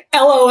dad's sick.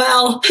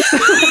 LOL.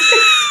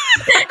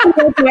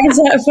 Why's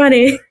that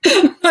funny?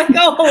 Like,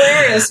 oh,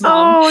 hilarious,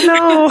 Mom. Oh,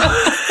 no.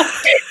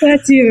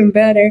 That's even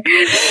better.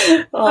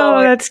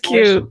 Oh, that's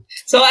cute.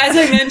 So as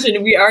I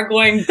mentioned, we are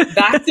going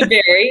back to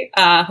Barrie,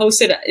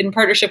 hosted in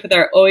partnership with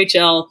our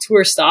OHL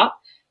tour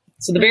stop.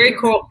 So the Barrie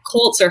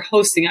Colts are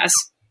hosting us.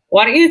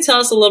 Why don't you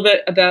tell us a little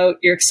bit about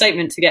your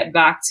excitement to get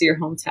back to your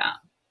hometown?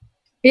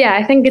 Yeah,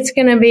 I think it's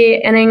going to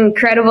be an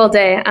incredible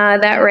day.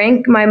 That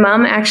rink, my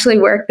mom actually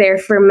worked there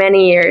for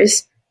many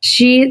years.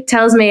 She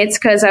tells me it's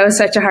because I was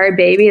such a hard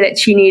baby that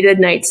she needed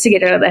nights to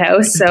get out of the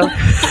house. So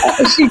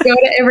she'd go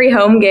to every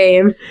home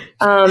game.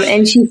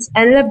 And she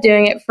ended up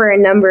doing it for a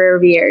number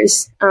of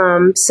years.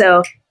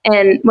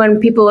 And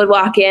when people would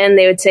walk in,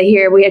 they would say,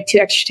 here, we have 2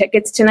 extra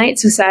tickets tonight.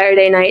 So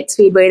Saturday nights,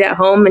 we'd wait at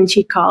home and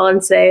she'd call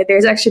and say,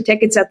 there's extra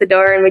tickets at the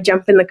door. And we'd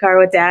jump in the car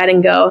with Dad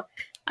and go.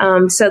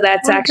 So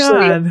that's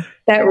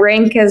that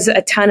rink has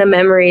a ton of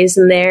memories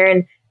in there.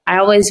 And I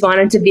always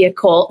wanted to be a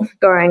Colt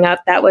growing up.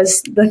 That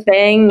was the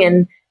thing.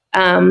 And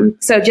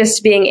so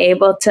just being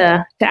able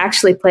to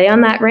actually play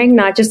on that rink,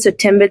 not just a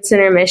Timbits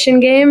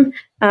intermission game.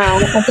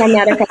 I've done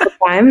that a couple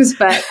times,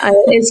 but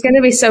it's going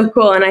to be so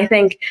cool. And I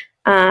think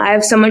I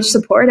have so much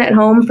support at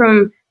home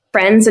from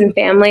friends and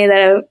family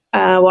that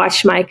have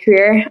watched my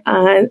career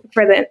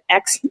for the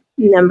X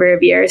number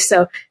of years.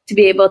 So to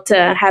be able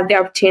to have the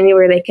opportunity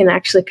where they can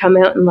actually come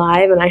out and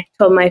live. And I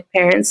told my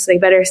parents they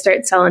better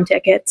start selling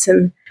tickets,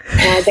 and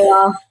they're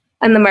all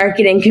on the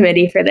marketing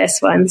committee for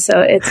this one. So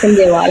it's going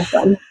to be a lot of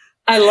fun.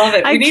 I love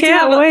it. I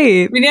can't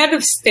wait. We need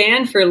to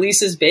stand for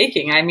Lisa's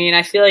baking. I mean,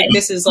 I feel like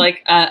this is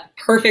like a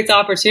perfect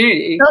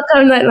opportunity.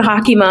 Sometimes that the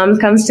hockey mom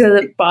comes to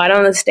the bottom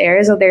of the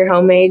stairs with their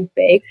homemade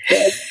baked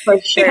goods, for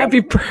sure. That'd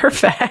be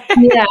perfect.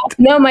 Yeah.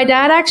 No, my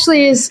dad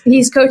actually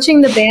he's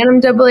coaching the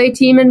Bantam AA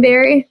team in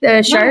Barrie,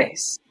 the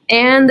Sharks,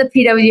 and the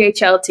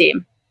PWHL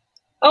team.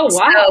 Oh,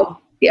 wow.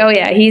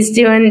 So, he's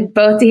doing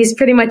both. He's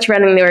pretty much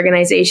running the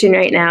organization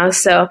right now.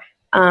 So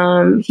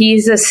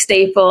he's a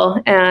staple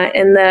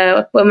in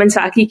the women's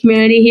hockey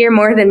community here,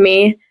 more than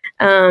me.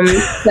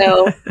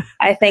 So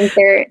I think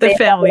they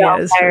family all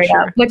is fired for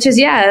sure. up, which is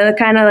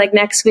kind of like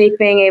next week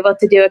being able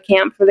to do a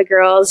camp for the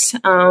girls.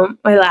 I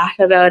laugh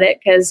about it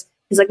because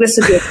he's like, this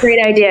would be a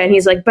great idea, and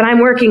he's like, but I'm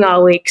working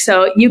all week,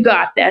 so you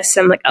got this.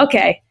 I'm like,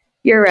 okay,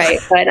 you're right,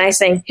 but I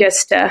think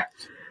just to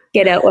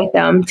get out with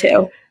them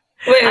too.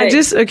 Wait,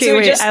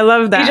 I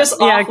love that. He just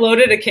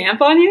offloaded a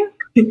camp on you?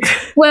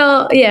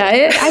 Well, yeah,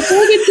 I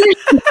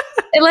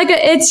feel like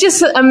it's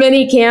just a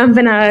mini camp,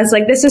 and I was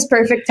like, this is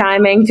perfect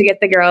timing to get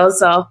the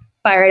girls all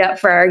fired up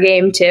for our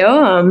game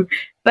too.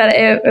 But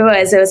it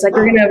was like,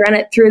 we're going to run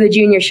it through the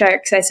junior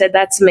Sharks. I said,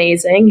 that's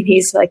amazing. And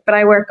he's like, but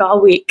I work all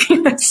week.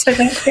 So,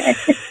 okay.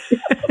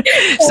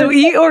 So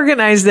he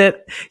organized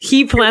it.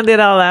 He planned it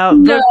all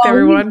out, booked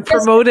everyone,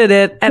 promoted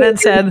it, and then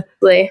said,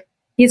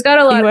 he's got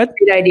a lot of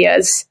great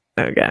ideas.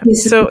 Okay.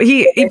 So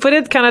he put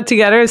it kind of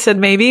together and said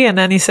maybe, and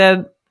then he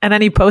said, and then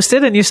he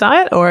posted and you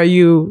saw it, or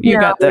you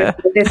got the...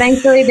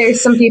 Thankfully,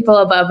 there's some people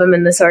above him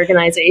in this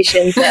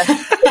organization to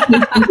keep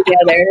them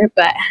together,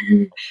 but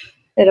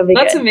it'll be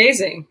That's good.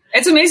 amazing.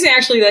 It's amazing,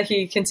 actually, that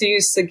he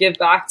continues to give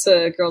back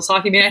to girls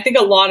hockey. I mean, I think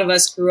a lot of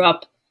us grew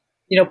up,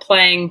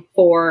 playing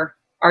for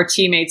our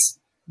teammates'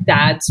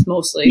 dads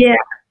mostly. Yeah,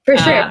 for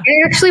sure. I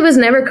actually was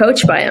never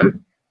coached by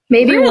him.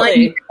 Maybe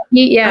one.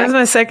 Yeah.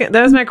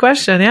 That was my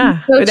question,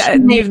 yeah.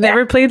 You've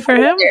never played for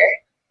him?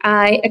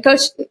 I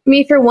coached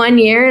me for 1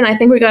 year, and I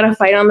think we got a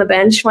fight on the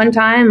bench one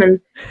time. And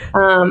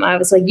I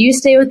was like, you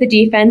stay with the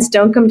defense.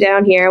 Don't come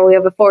down here. We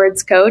have a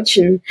forwards coach.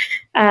 And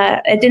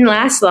it didn't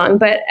last long,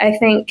 but I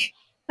think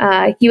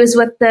he was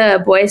with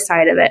the boys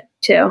side of it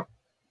too.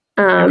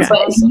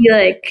 But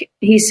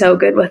he's so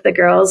good with the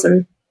girls.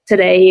 And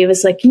today he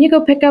was like, can you go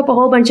pick up a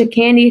whole bunch of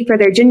candy for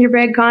their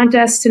gingerbread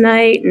contest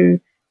tonight?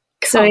 And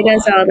so he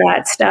does all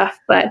that stuff.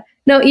 But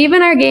no,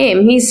 even our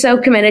game, he's so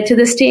committed to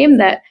this team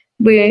that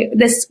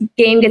this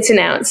game gets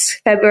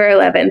announced February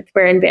 11th.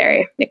 We're in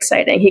Barrie.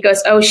 Exciting. He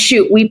goes, oh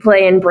shoot, we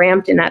play in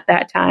Brampton at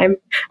that time.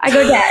 I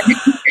go, Dad,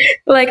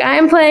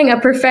 I'm playing a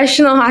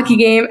professional hockey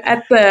game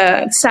at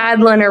the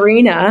Sadlin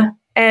Arena,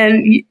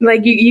 and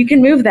you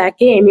can move that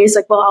game. He's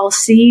like, well, I'll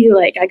see.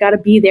 I got to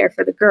be there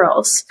for the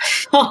girls.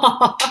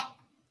 Oh.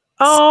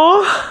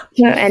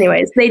 So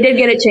anyways, they did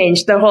get it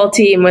changed. The whole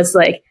team was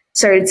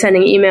started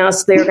sending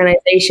emails to the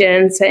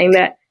organization saying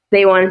that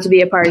they wanted to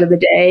be a part of the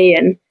day,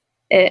 and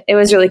it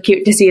was really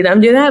cute to see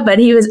them do that, but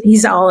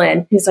he's all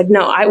in. He's like,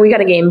 no, we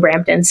got a game,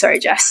 Brampton. Sorry,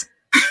 Jess.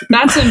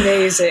 That's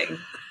amazing.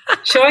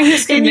 Showing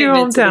his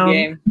commitment to the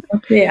game.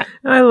 Yeah.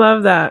 I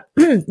love that.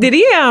 Did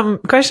he,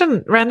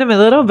 question random a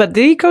little, but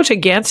did he coach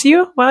against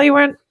you while you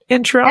weren't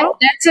in Toronto?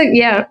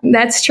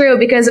 That's true,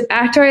 because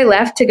after I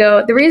left to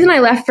go, the reason I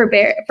left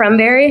from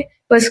Barrie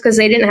was because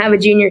they didn't have a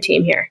junior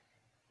team here.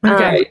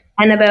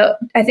 And about,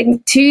 I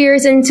think 2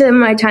 years into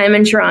my time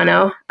in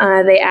Toronto,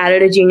 they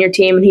added a junior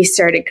team and he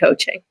started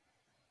coaching.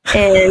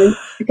 And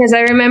because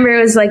I remember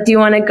it was like, do you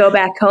want to go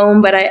back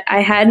home? But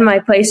I had my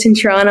place in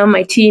Toronto,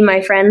 my team,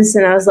 my friends,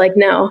 and I was like,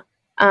 no,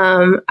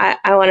 I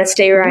want to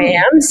stay where I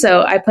am.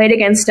 So I played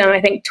against him,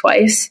 I think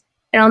twice.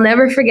 And I'll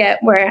never forget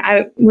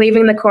where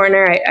leaving the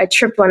corner, I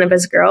tripped one of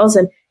his girls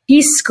and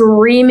he's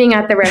screaming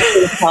at the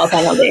referee to call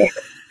penalty.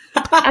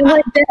 I'm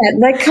like, Dad,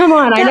 like, come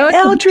on. I know it's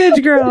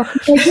Eldridge girl.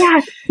 Like,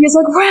 yeah. He's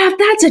like, Raph,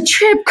 that's a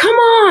trip. Come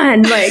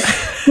on. Like,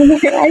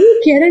 are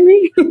you kidding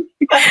me?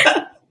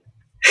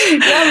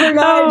 Number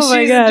 9,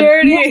 she's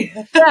dirty.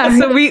 Yeah.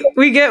 So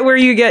we get where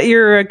you get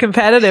your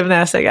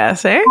competitiveness, I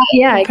guess, eh?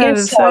 Yeah, I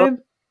guess so.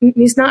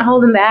 He's not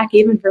holding back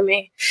even for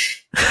me.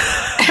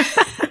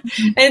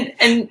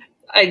 and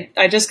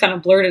I just kind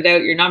of blurted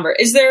out your number.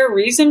 Is there a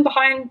reason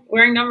behind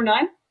wearing number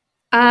 9?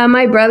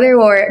 My brother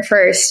wore it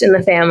first in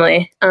the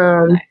family.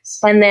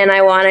 Nice. And then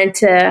I wanted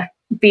to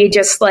be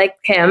just like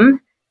him.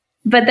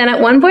 But then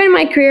at one point in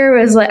my career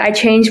was like, I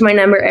changed my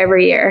number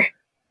every year.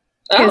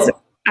 Because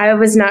I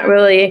was not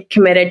really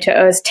committed to it.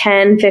 I was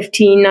 10,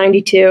 15,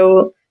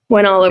 92,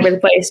 went all over the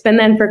place. But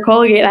then for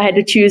Colgate, I had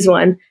to choose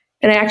one.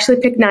 And I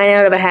actually picked 9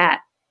 out of a hat.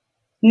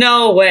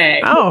 No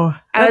way. Oh,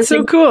 that's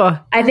so cool.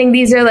 I think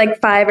these are like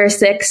 5 or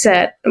 6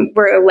 that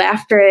were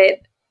left or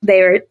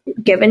they were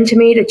given to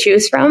me to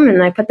choose from.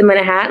 And I put them in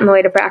a hat on the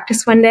way to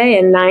practice one day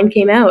and 9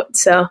 came out.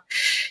 So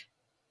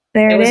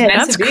there it is.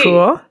 That's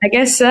cool. I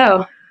guess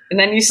so. And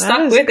then you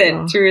stuck with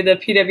it through the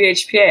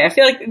PWHPA. I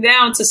feel like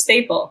now it's a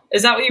staple.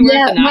 Is that what you were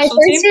at the national team?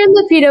 My first year in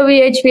the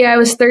PWHPA, I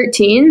was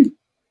 13.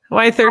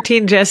 Why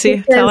 13, Jessie?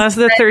 Because tell us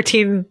the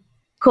 13.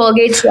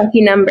 Colgate's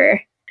lucky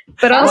number.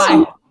 But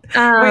also...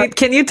 Wait,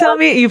 can you tell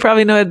me, you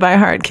probably know it by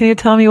heart, can you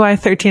tell me why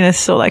 13 is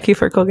so lucky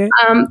for Colgate?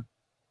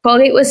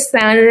 Colgate was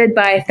founded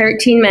by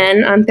 13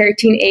 men on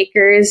 13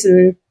 acres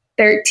and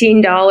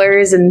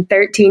 $13 and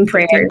 13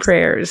 prayers. 13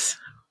 prayers.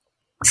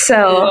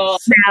 So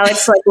now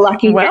it's like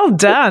lucky. Well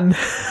done.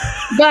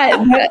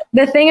 But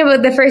the thing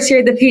about the first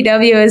year at the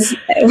PW is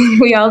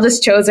we all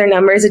just chose our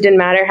numbers. It didn't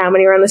matter how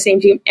many were on the same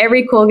team.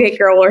 Every Colgate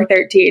girl wore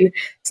 13.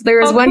 So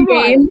there was one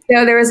game,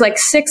 there was like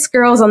 6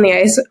 girls on the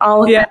ice,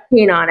 all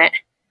 13 on it.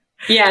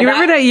 Yeah, you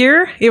remember that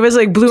year? It was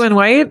like blue and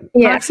white.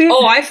 Yeah. Roxy?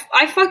 Oh, I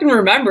fucking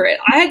remember it.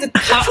 I had to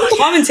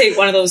commentate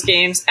one of those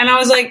games, and I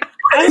was like,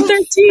 I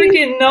don't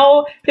freaking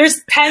know.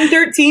 There's 10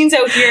 13s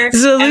out here.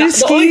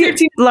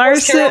 Zalewski,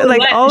 Larson,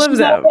 like all of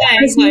them.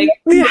 Like,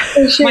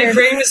 my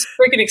brain was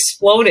freaking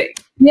exploding.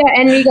 Yeah,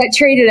 and we got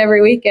traded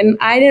every week, and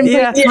I didn't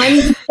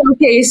play one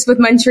showcase with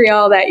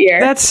Montreal that year.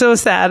 That's so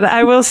sad.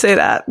 I will say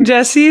that.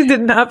 Jessie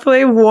did not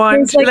play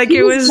one.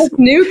 It was a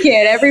new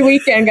kid every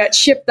weekend got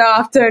shipped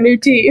off to a new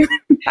team.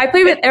 I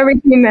played with every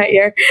team that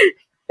year.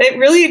 It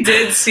really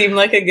did seem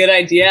like a good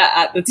idea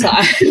at the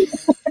time.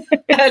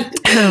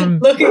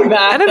 And looking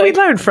back, and then we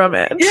learned from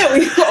it. Yeah,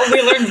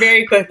 we learned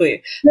very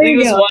quickly. I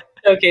think it was one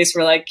showcase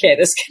we're like, okay,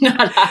 this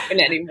cannot happen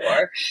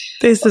anymore.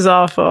 This is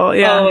awful.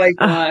 Yeah. Oh my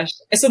gosh.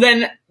 So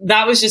then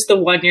that was just the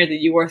 1 year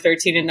that you were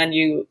 13, and then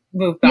you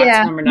moved back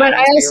to number 9. But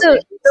I also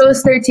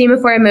was 13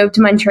 before I moved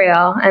to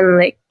Montreal, and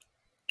like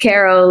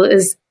Carol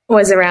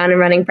was around and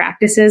running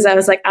practices. I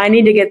was like, I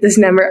need to get this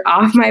number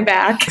off my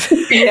back.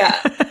 Yeah.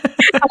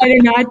 I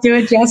did not do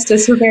it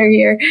justice with her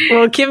here.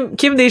 Well, Kim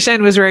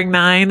Deschênes was wearing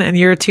 9 and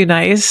you're too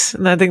nice.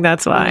 And I think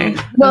that's why.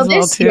 Well,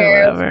 this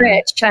year,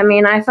 Rich, I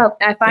mean, I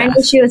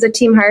knew she was a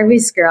Team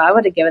Harvey's girl. I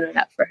would have given it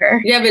up for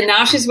her. Yeah, but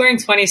now she's wearing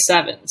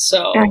 27.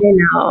 So I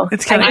know.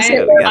 It's kind of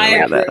I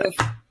approve.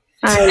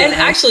 And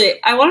actually,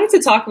 I wanted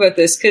to talk about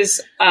this because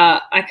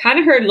I kind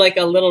of heard like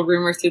a little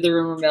rumor through the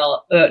rumor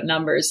mill about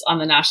numbers on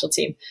the national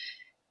team.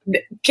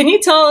 Can you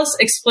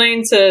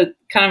explain to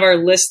kind of our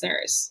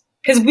listeners,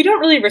 because we don't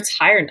really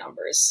retire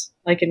numbers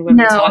like in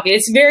women's hockey.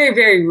 It's very,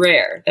 very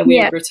rare that we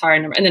retire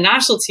a number. And the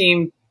national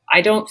team,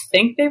 I don't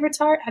think they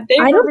retire. Have they?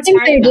 I don't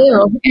think they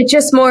do. It's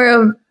just more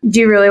of,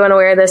 do you really want to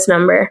wear this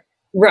number?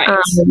 Right.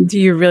 Do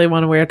you really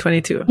want to wear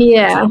 22?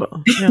 Yeah.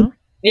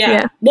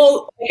 Yeah.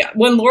 Well,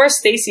 when Laura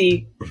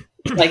Stacey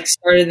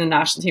started the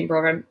national team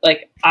program,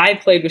 I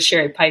played with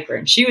Sherry Piper,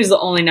 and she was the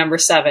only number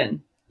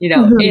 7.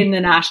 In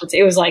the national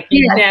team. It was like,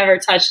 you never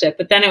touched it.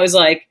 But then it was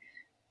like,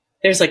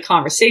 there's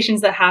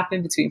conversations that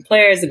happen between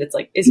players, and it's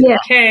like, is it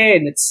okay?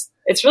 And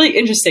it's really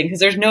interesting because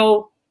there's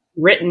no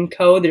written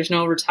code. There's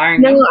no retiring.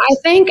 No, I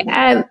think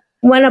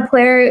when a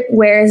player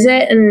wears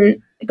it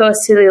and goes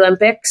to the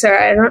Olympics, or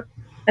I don't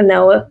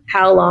know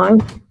how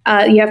long,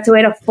 you have to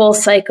wait a full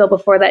cycle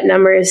before that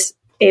number is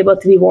able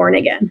to be worn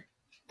again.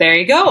 There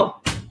you go.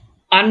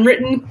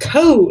 Unwritten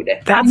code.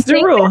 That's the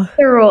rule. That's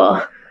the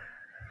rule.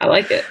 I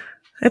like it.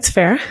 That's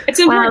fair. It's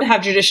important to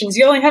have traditions.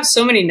 You only have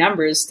so many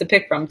numbers to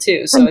pick from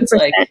too. So 100%. It's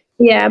like,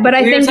 but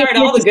I think retired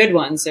all the good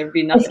ones, there'd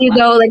be nothing. If you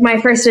go my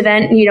first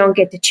event, you don't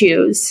get to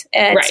choose.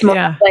 It's more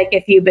like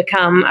if you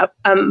become a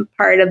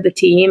part of the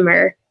team,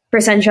 or for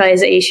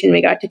centralization,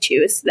 we got to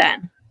choose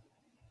then.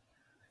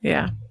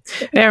 Yeah.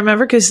 Yeah, I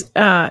remember because,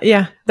 that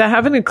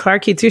happened to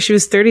Clarky too. She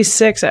was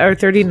 36 or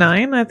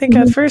 39, I think,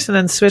 at first, and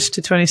then switched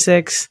to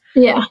 26.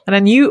 Yeah. And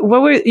then you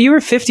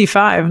were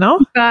 55, no?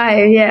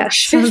 5, yeah.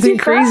 Something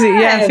crazy.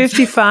 Yeah,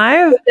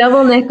 55.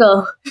 Double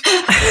nickel.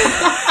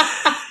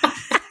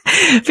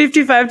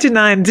 55 to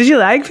 9. Did you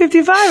like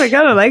 55? I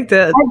kind of liked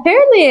it.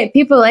 Apparently,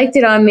 people liked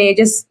it on me,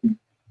 just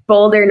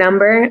bolder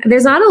number.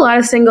 There's not a lot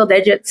of single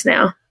digits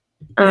now.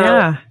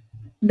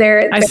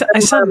 They're I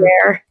saw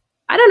rare.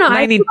 I don't know.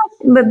 90.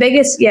 The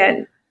biggest,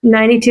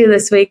 92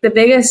 this week. The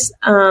biggest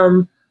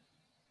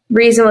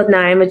reason with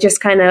 9 was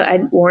just kind of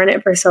I'd worn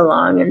it for so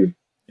long and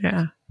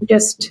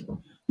just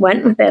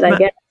went with it, I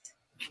guess.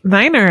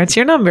 Niner, it's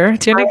your number.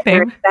 It's your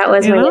nickname. That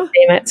was my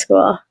nickname at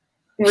school.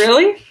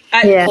 Really?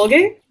 At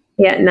Colgate?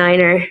 Yeah,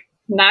 Niner.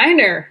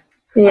 Niner.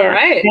 Yeah. All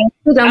right.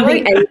 I don't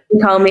think anyone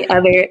called me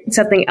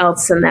something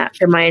else than that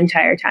for my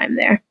entire time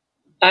there.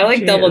 I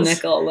like double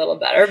nickel a little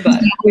better, but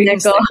we can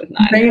stick with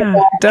Niner.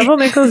 Yeah, double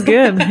nickel's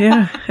good.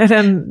 Yeah. And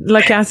then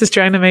Lacasse is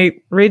trying to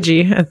make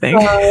Ridgie, I think.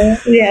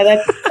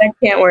 That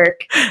can't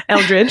work.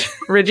 Eldridge.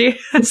 Ridgie.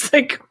 It's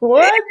like,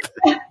 what?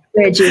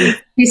 Reggie.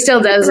 He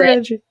still does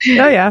Reggie.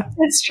 Oh, yeah.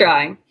 It's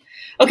trying.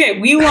 Okay,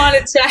 we want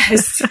to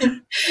test.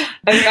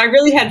 I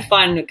really had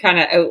fun kind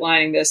of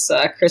outlining this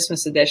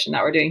Christmas edition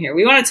that we're doing here.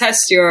 We want to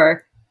test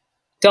your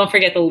Don't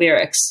Forget the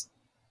Lyrics.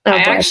 I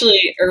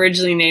actually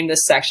originally named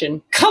this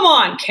section, Come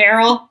On,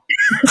 Carol.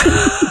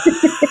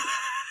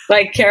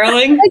 Like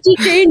caroling. Why'd you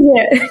change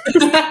it?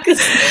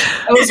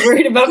 I was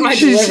worried about my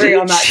delivery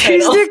on that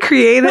title. She's the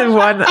creative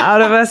one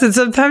out of us. And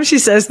sometimes she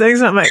says things,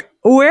 and I'm like,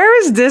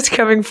 where is this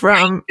coming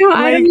from? No,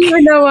 I don't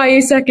even know why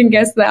you second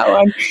guessed that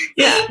one.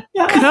 Yeah.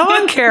 Come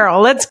on,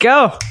 Carol. Let's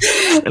go.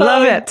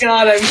 Love it.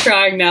 God, I'm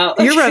trying now.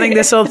 You're running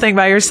this whole thing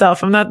by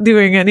yourself. I'm not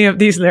doing any of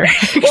these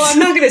lyrics. Well, I'm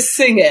not going to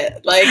sing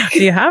it. Like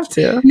you have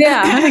to.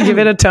 Yeah. You have to give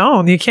it a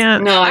tone. You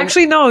can't. No,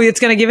 actually, no.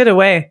 It's going to give it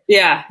away.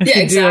 Yeah. If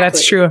you exactly. do,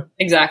 that's true.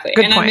 Exactly.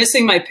 Good and point. I'm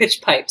missing my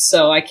pitch pipe,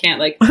 so I can't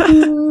like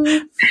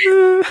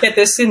get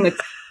this in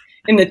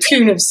the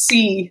tune of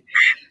C.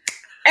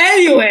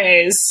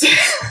 Anyways.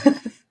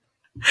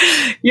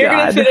 You're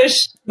going to finish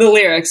the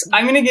lyrics.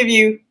 I'm going to give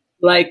you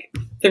like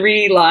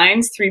 3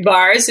 lines, 3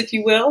 bars, if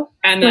you will.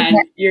 And then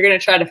you're going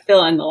to try to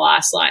fill in the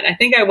last line. I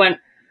think I went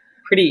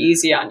pretty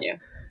easy on you.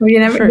 Well,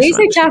 these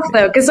are tough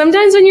though, because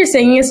sometimes when you're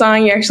singing a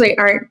song, you actually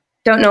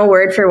don't know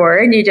word for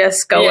word. You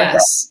just go with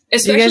it.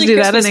 Especially you guys do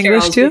Christmas that in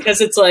English too?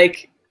 Because it's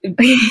like,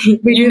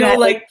 you know,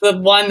 like the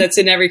one that's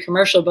in every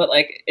commercial, but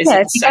like, is it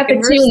if you got the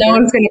two, no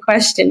one's going to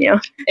question you.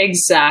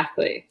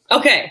 Exactly.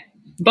 Okay.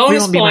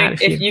 Bonus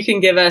point if you can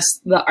give us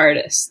the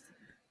artist.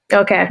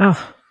 Okay.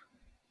 Oh.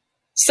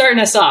 Starting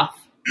us off.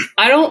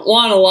 I don't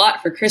want a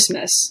lot for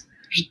Christmas.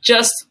 There's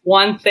just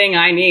one thing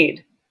I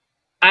need.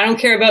 I don't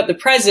care about the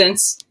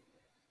presents.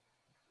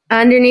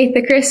 Underneath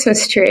the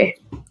Christmas tree.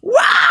 Wow!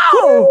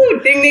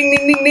 Ooh, ding, ding,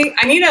 ding, ding, ding.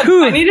 I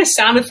need a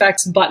sound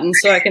effects button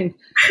so I can.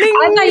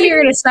 I thought you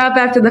were going to stop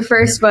after the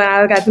first one.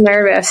 I got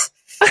nervous.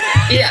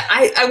 Yeah,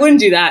 I wouldn't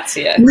do that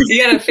to you.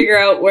 You got to figure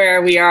out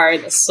where we are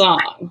in the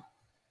song.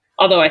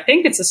 Although I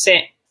think it's the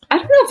same. I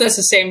don't know if that's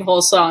the same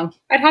whole song.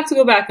 I'd have to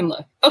go back and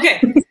look.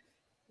 Okay.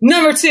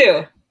 Number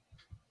 2.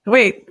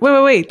 Wait.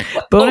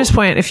 Bonus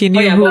point if you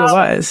knew who it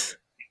was.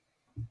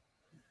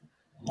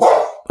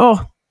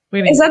 Oh,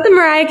 is that the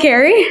Mariah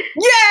Carey?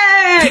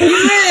 Yeah, you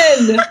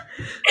win.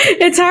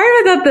 It's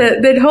hard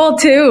without the whole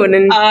tune.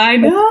 And I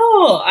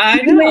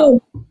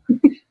know.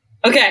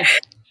 Okay.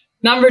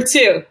 Number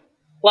 2.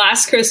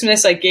 Last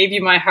Christmas, I gave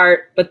you my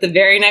heart, but the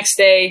very next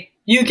day,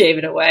 you gave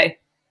it away.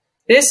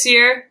 This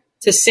year,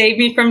 to save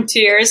me from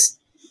tears,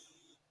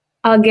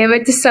 I'll give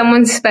it to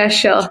someone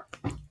special.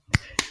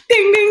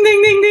 Ding, ding,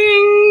 ding, ding,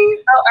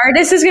 ding. Oh,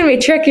 artist is going to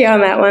be tricky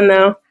on that one,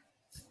 though.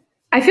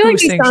 I feel like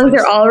these songs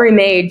are all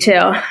remade,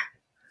 too.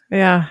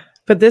 Yeah,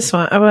 but this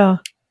one, Oh,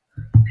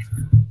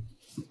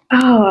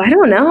 I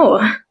don't know.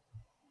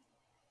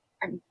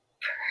 I'm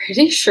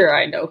pretty sure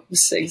I know who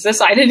sings this.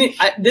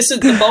 This is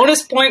the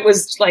bonus point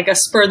was like a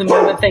spur of the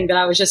moment thing that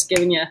I was just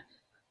giving you.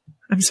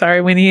 I'm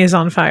sorry, Winnie is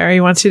on fire.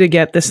 He wants you to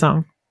get this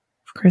song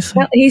for Christmas.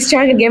 Well, he's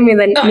trying to give me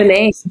the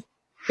name.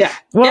 Yeah.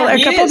 Well,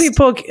 yeah, a couple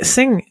people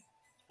sing.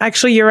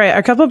 Actually, you're right.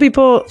 A couple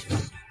people.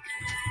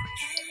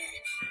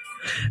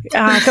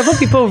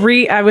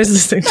 I was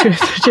listening to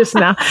it just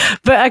now,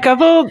 but a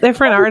couple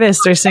different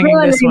artists are singing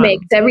this one.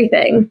 Makes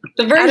everything.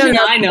 The version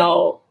I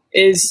know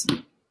is.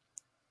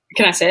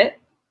 Can I say it?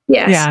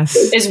 Yes.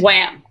 Is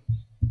Wham.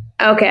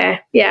 Okay.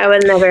 Yeah, I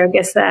would never have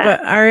guessed that.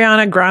 But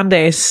Ariana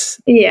Grande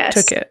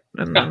took it.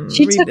 And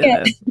she took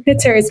it.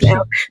 It's hers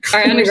now.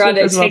 Ariana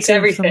Grande takes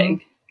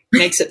everything,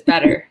 makes it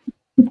better.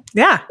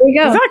 Yeah. There you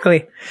go.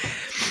 Exactly.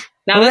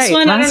 Now this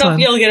one, I don't know if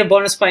you'll get a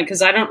bonus point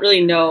because I don't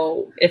really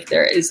know if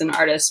there is an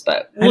artist,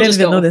 but we'll I didn't just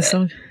even go know with this it.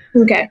 song.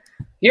 Okay.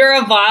 You're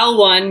a vile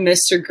one,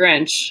 Mr.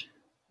 Grinch.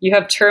 You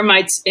have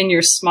termites in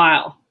your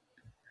smile.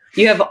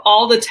 You have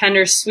all the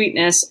tender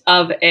sweetness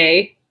of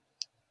a...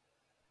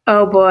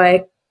 Oh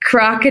boy.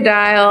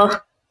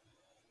 Crocodile.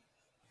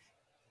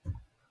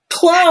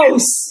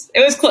 Close.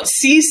 It was close.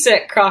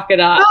 Seasick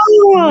crocodile.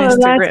 Oh, Mr.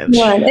 that's Grinch.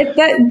 one.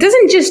 That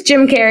doesn't just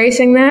Jim Carrey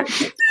sing that?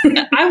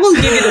 I will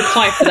give you the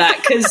point for that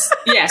because,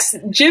 yes,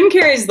 Jim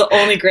Carrey is the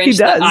only Grinch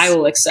that I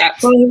will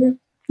accept.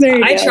 There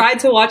you I go. tried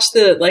to watch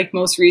the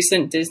most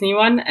recent Disney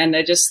one, and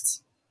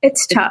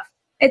It's tough.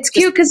 It's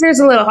cute because there's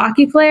a little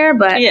hockey player,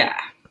 but yeah,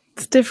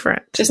 It's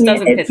different. just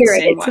doesn't hit the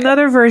same It's way.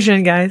 another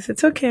version, guys.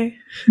 It's okay.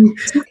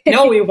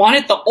 No, we want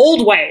it the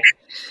old way.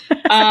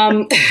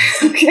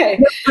 Okay.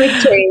 quick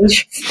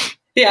change.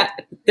 Yeah,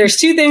 there's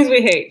two things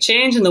we hate: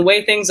 change and the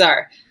way things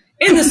are.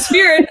 In the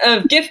spirit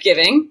of gift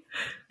giving,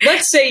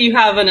 let's say you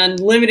have an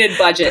unlimited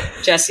budget,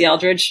 Jessie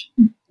Eldridge.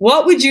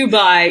 What would you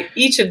buy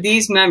each of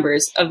these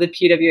members of the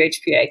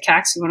PWHPA?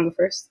 Cax, you want to go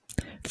first?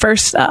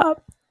 First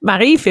up,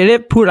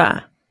 Marie-Philippe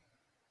Poulin.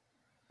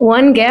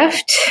 One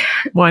gift.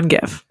 One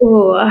gift.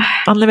 Ooh.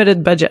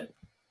 Unlimited budget.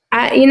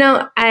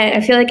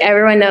 I feel like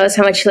everyone knows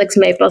how much she likes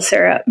maple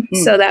syrup.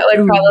 So that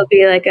would probably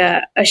be like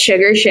a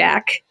sugar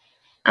shack.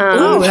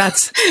 Oh,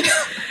 that's...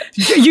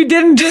 You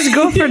didn't just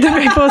go for the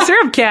maple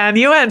syrup can.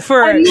 You went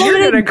for,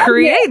 you're going to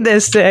create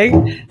this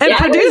thing and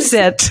produce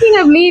it. Speaking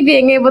of me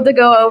being able to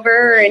go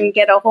over and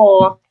get a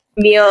whole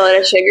meal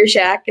at a sugar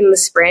shack in the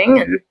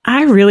spring. And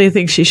I really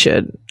think she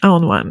should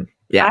own one.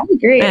 Yeah. I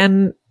agree.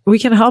 And we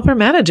can help her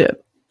manage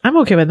it. I'm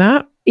okay with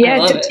that.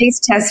 Yeah, to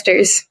taste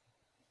testers.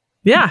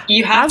 Yeah.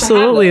 You have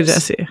absolutely, to have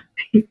those. Jessie.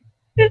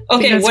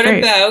 Okay, That's what great.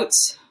 about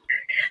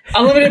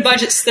unlimited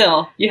budget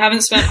still? You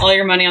haven't spent all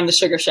your money on the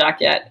sugar shack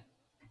yet.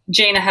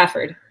 Jana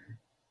Hefford.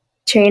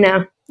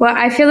 Trina. Well,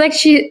 I feel like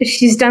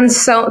she's done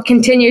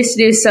continues to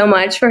do so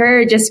much for her.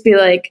 It'd just be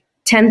like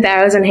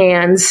 10,000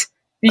 hands.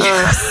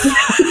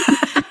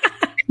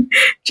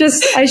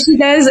 Just as she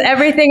does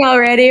everything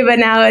already, but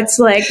now it's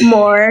like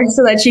more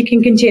so that she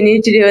can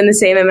continue to do in the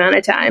same amount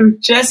of time.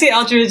 Jessie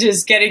Eldridge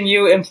is getting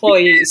you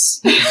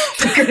employees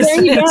for Christmas.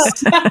 There you go.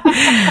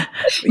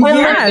 More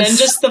Yes. than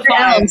just the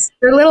five.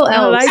 They're little I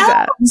elves. like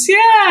that.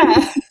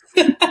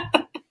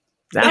 Yeah.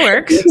 That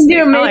works. You can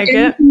do I like it.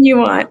 anything you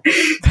want.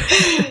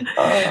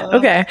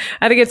 Okay.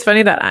 I think it's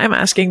funny that I'm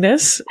asking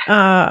this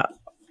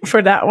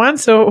for that one.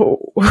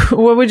 So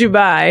what would you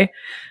buy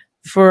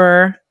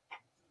for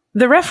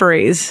the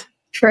referees?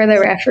 For the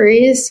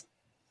referees,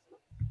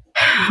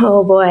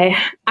 oh boy.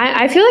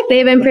 I feel like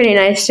they've been pretty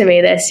nice to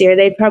me this year.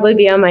 They'd probably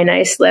be on my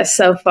nice list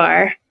so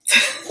far.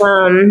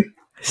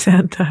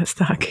 Santa is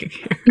talking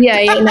here.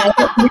 Yeah,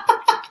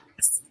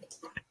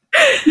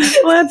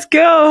 Let's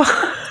go.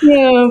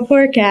 Yeah,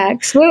 poor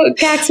Cax.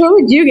 What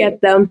would you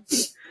get them?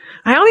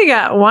 I only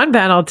got one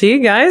penalty,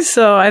 guys,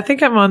 so I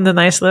think I'm on the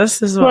nice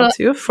list as well,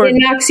 too. For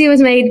Noxie was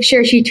made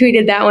sure she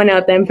tweeted that one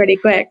out then pretty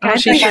quick. Oh,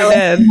 she think sure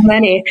that was did.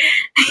 Many.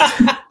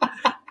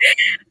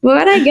 What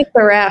would I get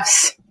the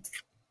refs?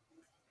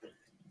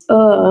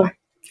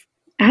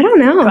 I don't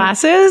know.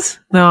 glasses?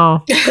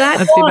 No,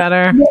 that'd be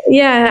better.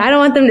 Yeah, I don't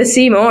want them to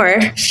see more.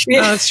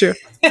 No, that's true.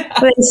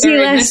 But see Very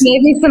less, nice.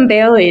 maybe some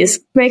Baileys.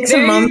 Make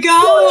some There you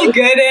go.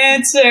 Good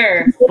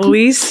answer.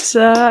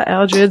 Lisa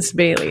Eldridge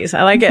Baileys.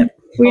 I like it.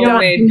 We don't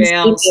Homemade want them to see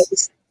bales.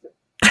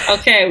 things.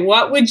 Okay,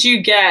 what would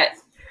you get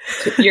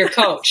your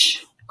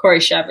coach, Corey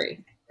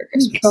Chevry, for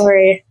Christmas?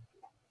 Corey.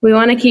 We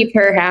want to keep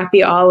her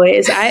happy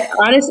always.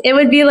 It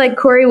would be like,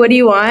 Corey, what do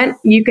you want?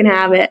 You can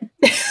have it.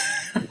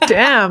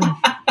 Damn.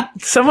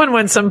 Someone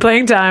wants some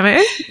playing time,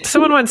 eh?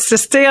 Someone wants to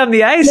stay on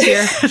the ice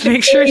here.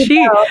 Make sure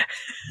she...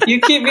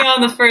 You keep me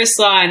on the first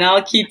line.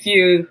 I'll keep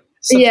you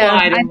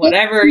supplied in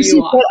whatever you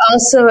want. But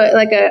also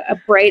like a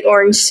bright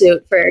orange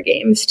suit for our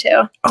games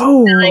too.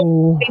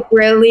 Oh. We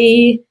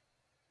really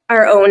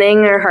are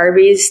owning our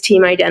Harvey's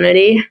team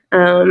identity.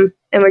 And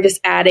we're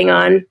just adding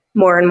on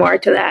more and more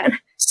to that.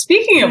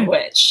 Speaking of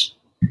which,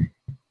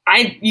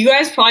 you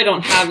guys probably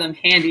don't have them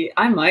handy.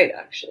 I might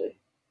actually.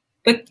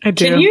 But I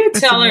do. Can you It's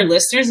tell in our there.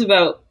 listeners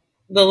about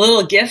the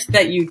little gift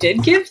that you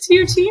did give to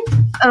your team?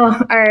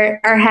 Oh,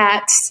 our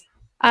hats.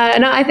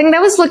 No, I think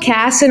that was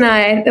Lacasse and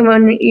I, the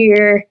one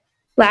year,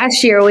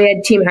 last year we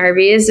had Team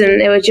Harvey's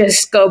and it was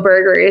just Go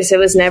Burgers. It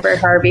was never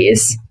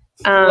Harvey's.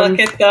 Look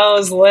at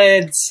those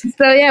lids.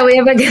 So yeah, we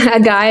have a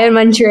guy in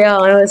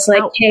Montreal and it was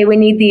like, hey, we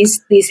need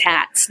these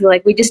hats.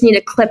 Like, we just need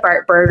a clip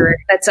art burger.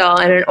 That's all.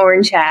 And an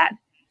orange hat.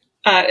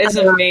 It's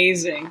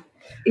amazing.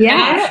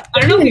 Yeah. I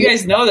don't know if you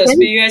guys know this,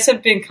 but you guys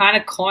have been kind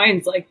of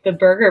coined like the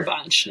Burger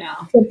Bunch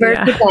now. The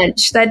Burger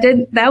Bunch.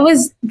 That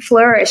was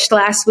flourished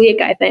last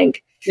week, I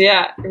think.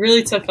 Yeah, it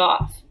really took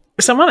off.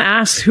 Someone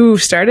asked who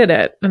started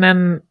it, and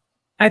then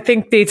I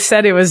think they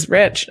said it was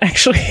Rich,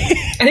 actually.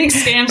 I think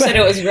Scam said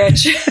it was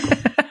Rich.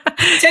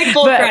 Take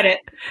full credit.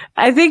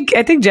 I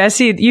think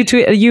Jessie, you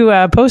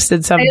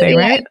posted something,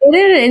 right? I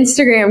did an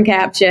Instagram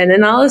caption,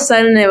 and all of a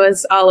sudden it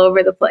was all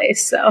over the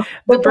place. So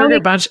The Burger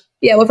Bunch.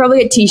 Yeah, we'll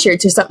probably get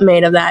T-shirts or something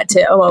made of that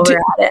too while we're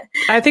at it.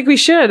 I think we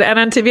should. And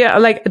then to be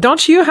like,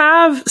 don't you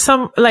have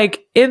some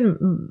like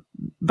in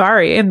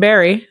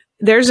Barrie?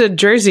 There's a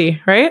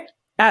jersey, right?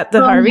 At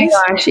the Harvey's.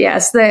 Oh my gosh,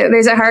 yes.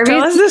 There's a Harvey's.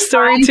 Tell us the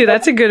story too.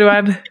 That's a good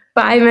one.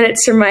 5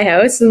 minutes from my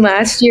house, and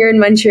last year in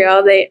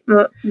Montreal, they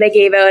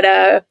gave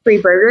out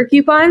free burger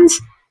coupons.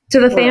 to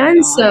the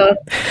fans. So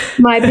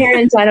my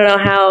parents, I don't know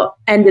how,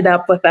 ended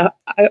up with a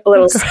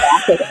little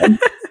stack of them.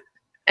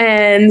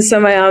 And so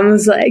my mom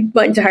was like,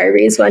 went to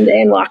Harvey's one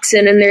day and walks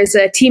in, and there's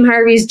a Team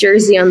Harvey's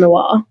jersey on the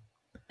wall.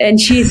 And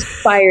she's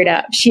fired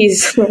up.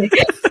 She's like,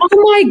 oh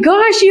my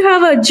gosh, you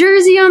have a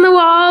jersey on the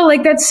wall.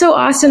 Like, that's so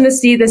awesome to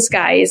see. This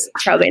guy is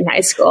probably in high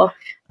school,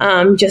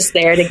 just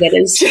there to get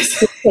his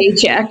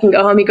paycheck and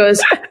go home. He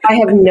goes, I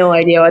have no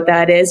idea what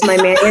that is. My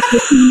manager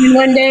came in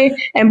one day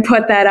and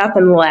put that up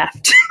and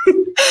left.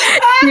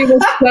 He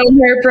was so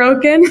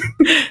heartbroken.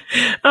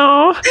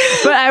 Oh,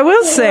 but I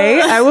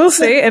will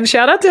say, and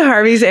shout out to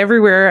Harvey's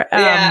everywhere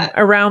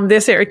around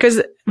this area,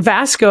 because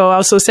Vasco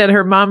also said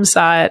her mom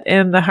saw it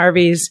in the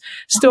Harvey's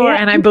store,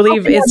 and I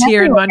believe it's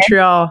here in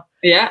Montreal.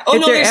 Yeah.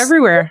 They're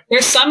everywhere.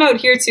 There's some out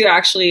here too,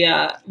 actually.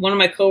 One of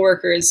my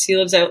coworkers, he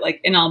lives out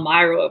like in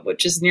Elmira,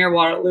 which is near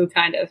Waterloo,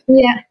 kind of.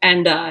 Yeah.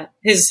 And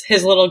his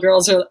little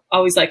girls are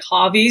always like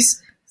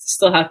Hobbies.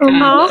 Still have kind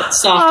of that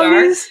soft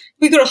art.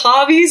 We go to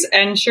Hobbies,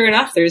 and sure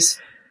enough, there's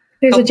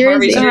a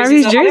jersey.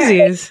 Harvey's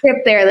jerseys. Trip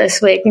there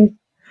this week and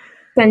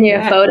send you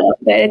a photo,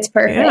 but it's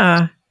perfect.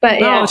 Yeah. But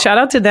yeah, shout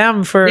out to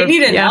them for they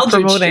need an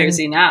Eldridge promoting.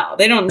 jersey now.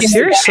 They don't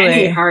seriously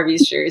need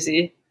Harvey's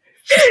jersey.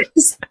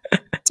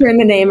 Turn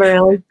the name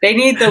around. They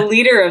need the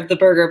leader of the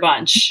Burger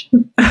Bunch.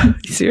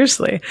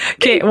 Seriously.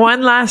 Okay,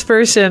 one last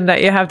person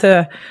that you have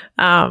to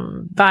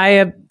buy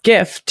a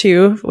gift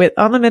to with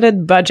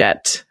unlimited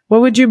budget.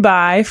 What would you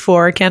buy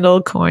for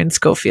Kendall Coyne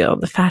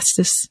Schofield, the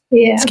fastest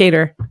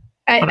skater?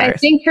 I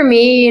think for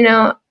me,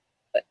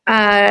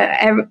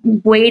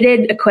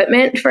 weighted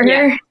equipment for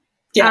her.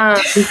 Yeah.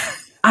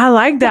 I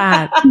like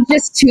that.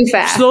 Just too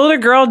fast. Slow the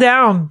girl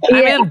down. I'm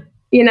in.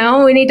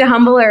 We need to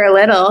humble her a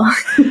little.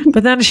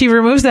 But then she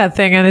removes that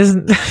thing and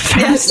isn't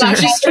faster.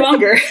 She's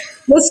stronger.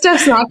 This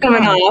stuff's not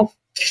coming off.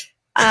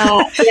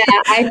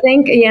 I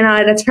think,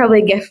 that's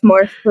probably a gift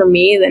more for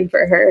me than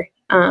for her.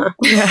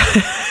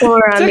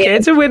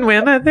 It's a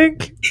win-win, I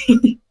think.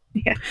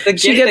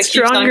 She gets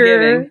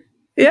stronger.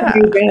 Yeah,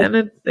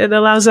 and it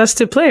allows us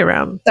to play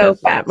around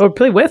or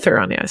play with her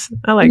on the ice.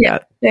 I like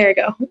that. There you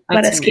go.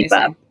 Let us keep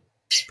up.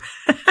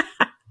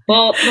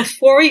 Well,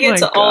 before we get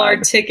to all our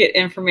ticket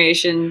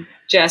information,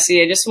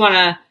 Jessie, I just want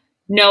to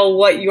know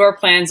what your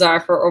plans are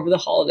for over the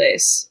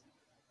holidays.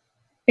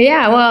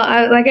 Yeah,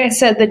 well, like I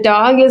said, the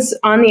dog is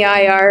on the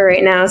IR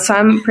right now, so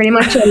I'm pretty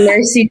much on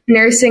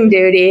nursing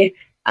duty.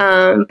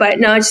 But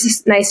no, it's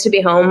just nice to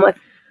be home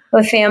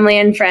with family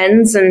and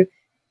friends and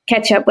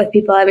catch up with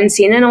people I haven't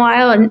seen in a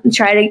while and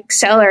try to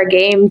sell our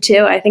game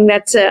too. I think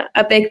that's a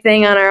big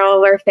thing on all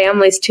of our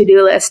family's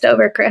to-do list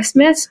over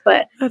Christmas,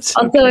 but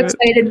also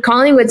excited.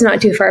 Collingwood's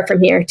not too far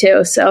from here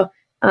too. So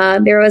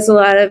there was a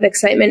lot of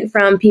excitement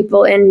from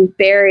people in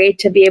Barrie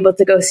to be able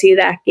to go see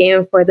that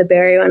game before the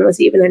Barrie one was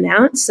even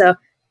announced. So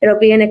it'll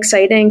be an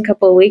exciting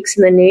couple of weeks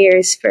in the New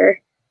Year's for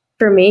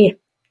me.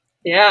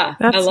 Yeah,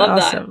 I love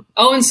that.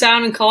 Owen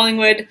Sound and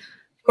Collingwood.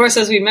 Of course,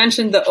 as we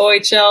mentioned, the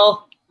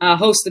OHL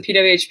hosts the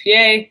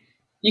PWHPA.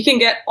 You can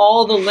get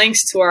all the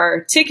links to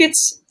our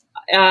tickets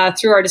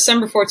through our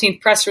December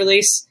 14th press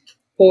release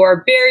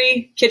for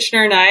Barrie,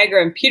 Kitchener,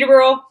 Niagara, and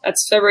Peterborough.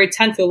 That's February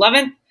 10th to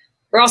 11th.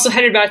 We're also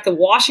headed back to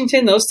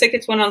Washington. Those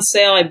tickets went on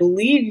sale, I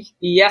believe,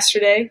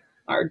 yesterday,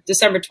 or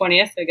December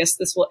 20th. I guess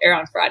this will air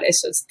on Friday,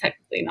 so it's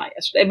technically not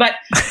yesterday. But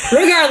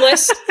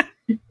regardless,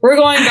 we're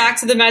going back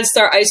to the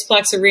MedStar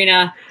Iceplex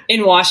Arena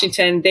in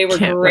Washington. They were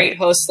great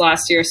hosts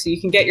last year, so you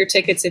can get your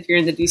tickets if you're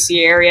in the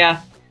DC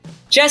area.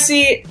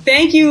 Jessie,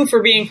 thank you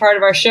for being part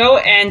of our show.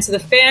 And to the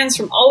fans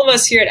from all of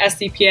us here at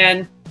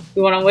SDPN,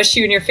 we want to wish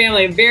you and your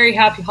family a very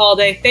happy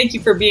holiday. Thank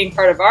you for being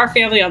part of our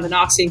family on the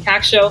Noxie and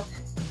Cax Show.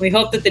 We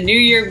hope that the new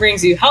year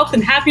brings you health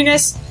and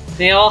happiness.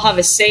 May all have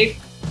a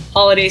safe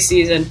holiday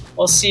season.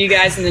 We'll see you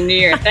guys in the new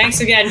year. Thanks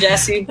again,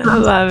 Jessie. I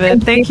love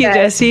it. Thank you,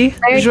 Jessie.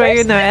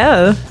 Joyeux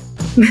Noël.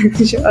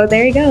 Oh,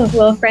 there you go. A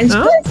little French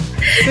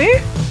kiss. See?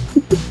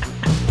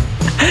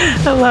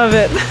 I love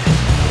it.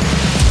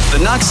 The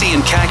Noxie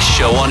and Cax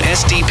Show on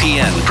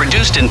SDPN,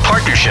 produced in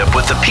partnership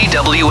with the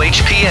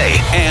PWHPA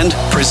and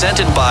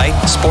presented by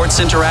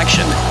Sports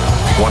Interaction.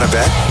 Want to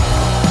bet?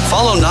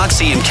 Follow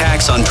Noxie and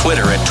Cax on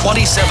Twitter at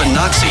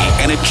 27Noxie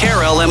and at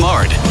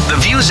CareLMard. The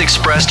views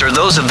expressed are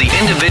those of the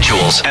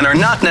individuals and are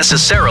not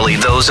necessarily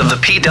those of the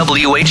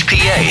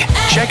PWHPA.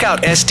 Check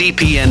out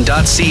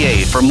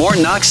sdpn.ca for more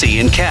Noxie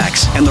and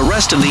Cax and the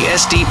rest of the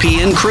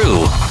SDPN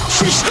crew.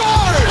 She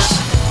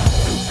scores!